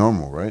thing as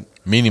normal, right?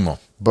 Mínimo.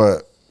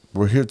 But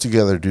we're here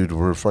together, dude.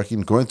 We're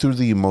fucking going through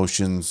the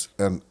emotions,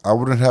 and I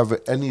wouldn't have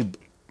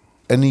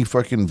any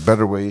fucking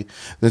better way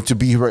than to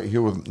be right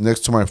here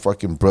next to my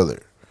fucking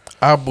brother.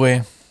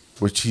 Boy.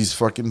 Which he's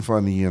fucking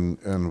funny,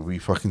 and we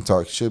fucking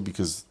talk shit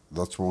because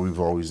that's what we've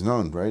always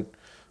known, right?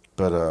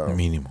 But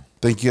mínimo.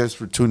 Thank you guys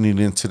for tuning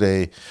in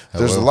today.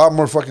 There's a lot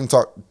more fucking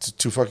talk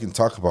to fucking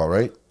talk about,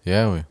 right?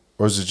 Yeah, güey.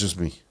 Or is it just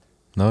me?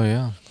 No,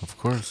 yeah, of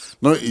course.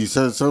 No, y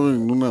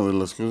saben una de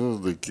las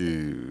cosas de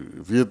que,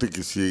 fíjate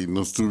que si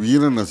nos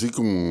tuvieran así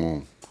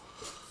como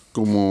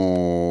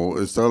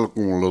estaba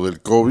como lo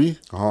del COVID,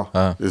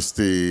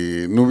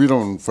 no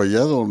hubieran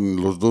fallado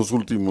en los 2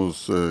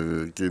 últimos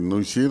que no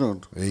hicieron.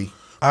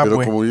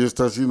 Pero como ya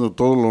está haciendo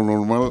todo lo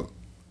normal,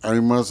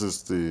 hay más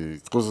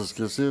cosas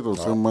que hacer, o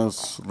sea,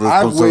 más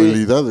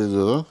responsabilidades,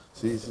 ¿verdad?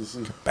 Sí.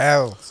 Qué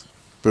pedo.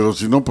 Pero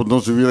si no, pues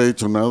no se hubiera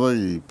hecho nada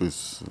y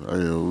pues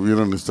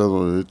hubieran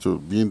estado hecho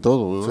bien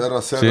todo, ¿verdad?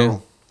 0-0. Sí.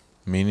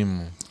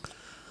 Mínimo.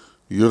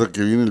 Y ahora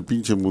que viene el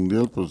pinche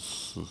mundial,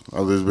 pues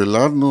a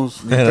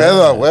desvelarnos. Ni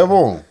pedo, a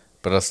huevo.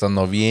 Pero hasta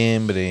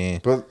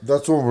noviembre. But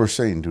that's what we're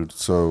saying, dude.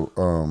 So,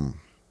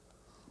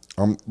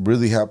 I'm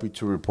really happy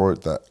to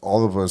report that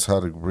all of us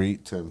had a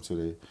great time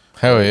today.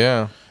 Hell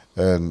yeah.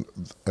 And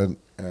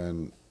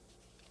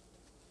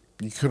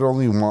you could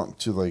only want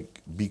to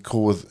like be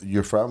cool with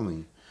your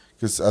family.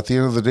 Because at the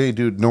end of the day,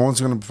 dude, no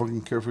one's going to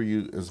fucking care for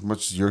you as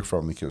much as your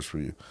family cares for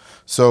you.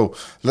 So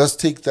let's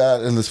take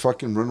that and let's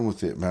fucking run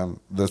with it,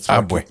 man. Let's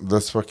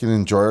fucking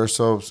enjoy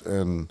ourselves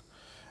and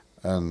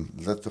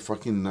let the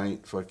fucking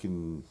night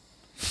fucking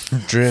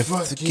drift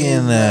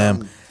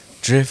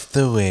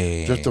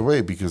away. Drift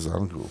away because I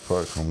don't give a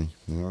fuck, homie.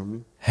 You know what I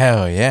mean?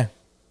 Hell yeah.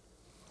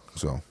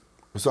 So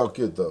it's all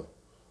good though.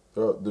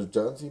 There's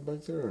dancing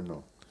back there or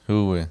no?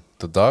 Who?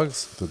 The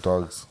dogs? The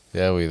dogs.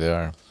 Yeah, they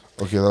are.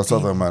 Okay, that's all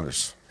that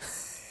matters.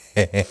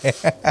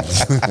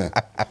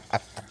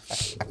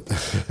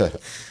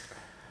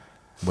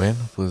 Bueno,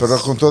 pues. Pero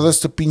con todo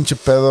este pinche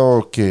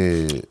pedo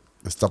que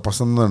está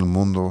pasando en el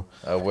mundo,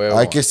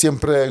 hay que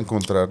siempre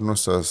encontrar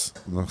nuestras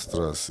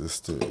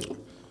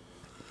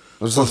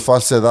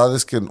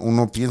falsedades que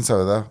uno piensa,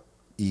 ¿verdad?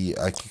 y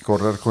hay que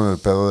correr con el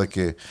pedo de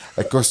que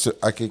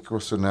hay que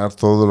cuestionar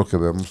todo lo que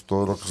vemos,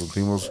 todo lo que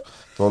sentimos,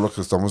 todo lo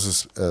que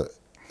estamos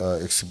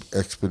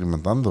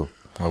experimentando.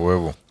 A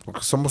huevo.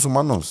 Porque somos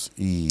humanos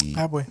y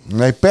güey.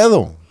 no hay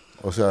pedo.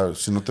 O sea,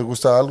 si no te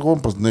gusta algo,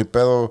 pues no hay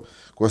pedo.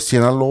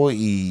 Cuestiónalo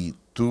y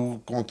tú,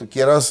 como tú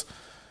quieras,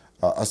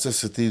 haces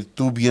sentir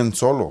tú bien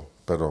solo.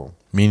 Pero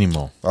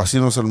mínimo. Así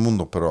no es el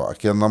mundo, pero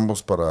aquí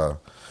andamos para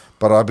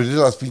abrir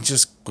las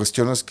pinches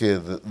cuestiones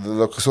de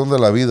lo que son de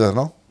la vida,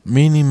 ¿no?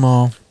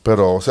 Mínimo.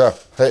 Pero, o sea,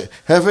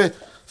 jefe,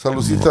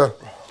 saludcita.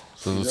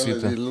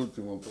 Saludcita. El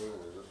último,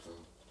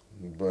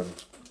 bueno.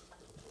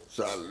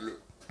 Salud.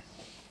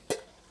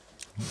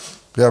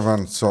 Yeah,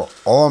 man. So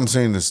all I'm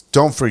saying is,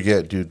 don't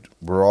forget, dude.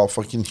 We're all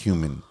fucking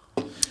human.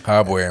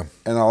 Boy.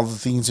 And all the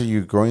things that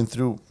you're going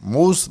through,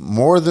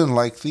 more than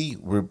likely,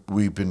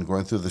 we've been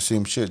going through the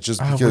same shit. Just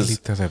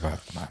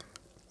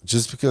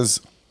because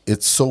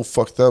it's so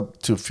fucked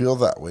up to feel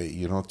that way,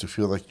 you know, to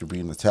feel like you're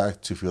being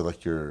attacked, to feel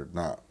like you're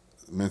not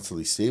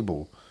mentally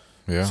stable.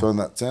 Yeah. So in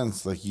that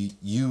sense, like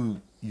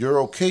you're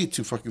okay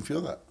to fucking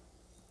feel that.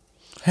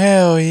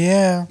 Hell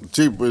yeah.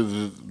 Sí, pues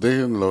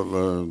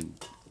déjenlo.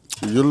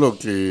 Yo lo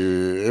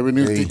que he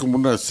venido aquí como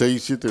unas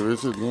 6, 7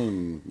 veces,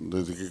 ¿no?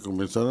 Desde que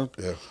comenzaron.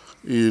 Yeah.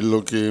 Y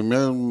lo que me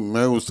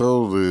ha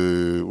gustado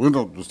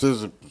bueno,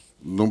 ustedes,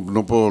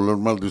 no puedo hablar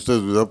mal de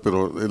ustedes, ¿verdad?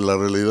 Pero la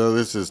realidad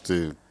es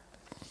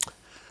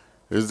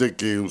de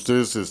que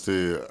ustedes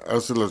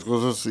hacen las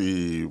cosas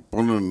y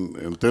ponen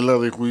en tela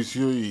de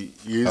juicio y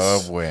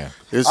es... güey.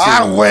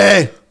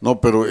 Güey. No,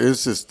 pero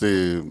es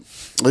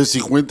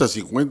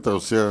 50-50,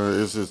 o sea,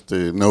 es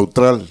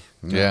neutral.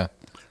 Yeah.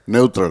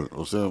 Neutral,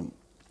 o sea,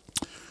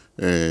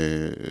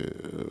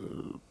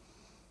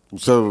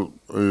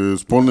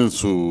 exponen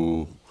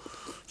sus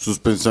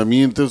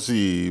pensamientos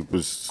y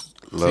pues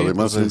la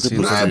demás pues, gente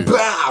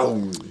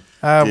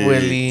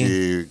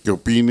que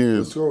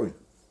opine.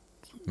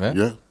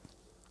 ¿Ya?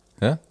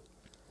 ¿Ya?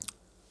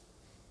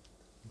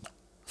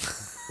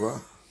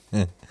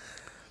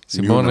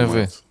 Simón,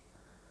 jefe.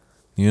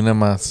 Ni una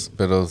más,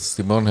 pero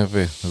Simón,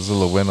 jefe, eso es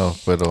lo bueno,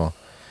 pero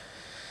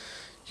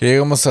ya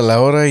llegamos a la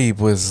hora y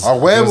pues ¡a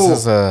huevo!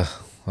 Gracias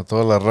a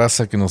toda la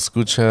raza que nos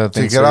escucha.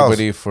 Thanks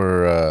everybody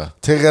for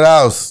Take it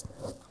out.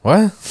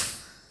 What?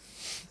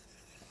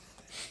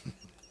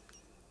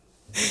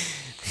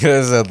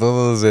 Gracias a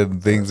todos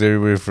and thanks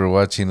everybody for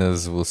watching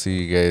us. We'll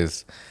see you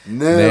guys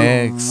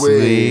next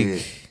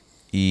week.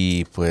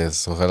 Y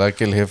pues ojalá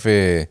que el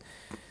jefe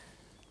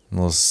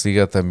nos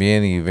siga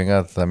también y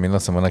venga también la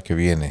semana que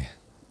viene.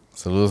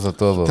 Saludos a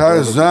todos.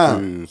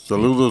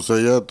 Saludos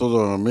allá a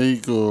todo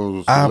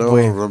México.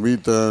 Pues.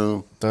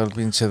 Ramita. Todo el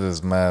pinche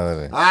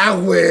desmadre.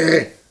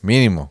 Güey.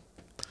 Mínimo.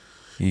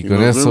 Y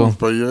con nos eso. Vemos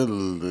para allá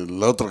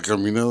la otra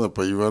caminada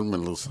para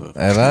llevármelos.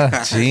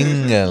 ¿Verdad?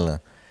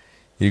 Chingala.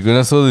 Y con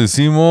eso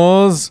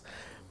decimos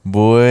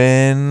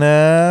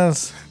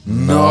buenas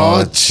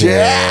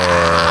noches.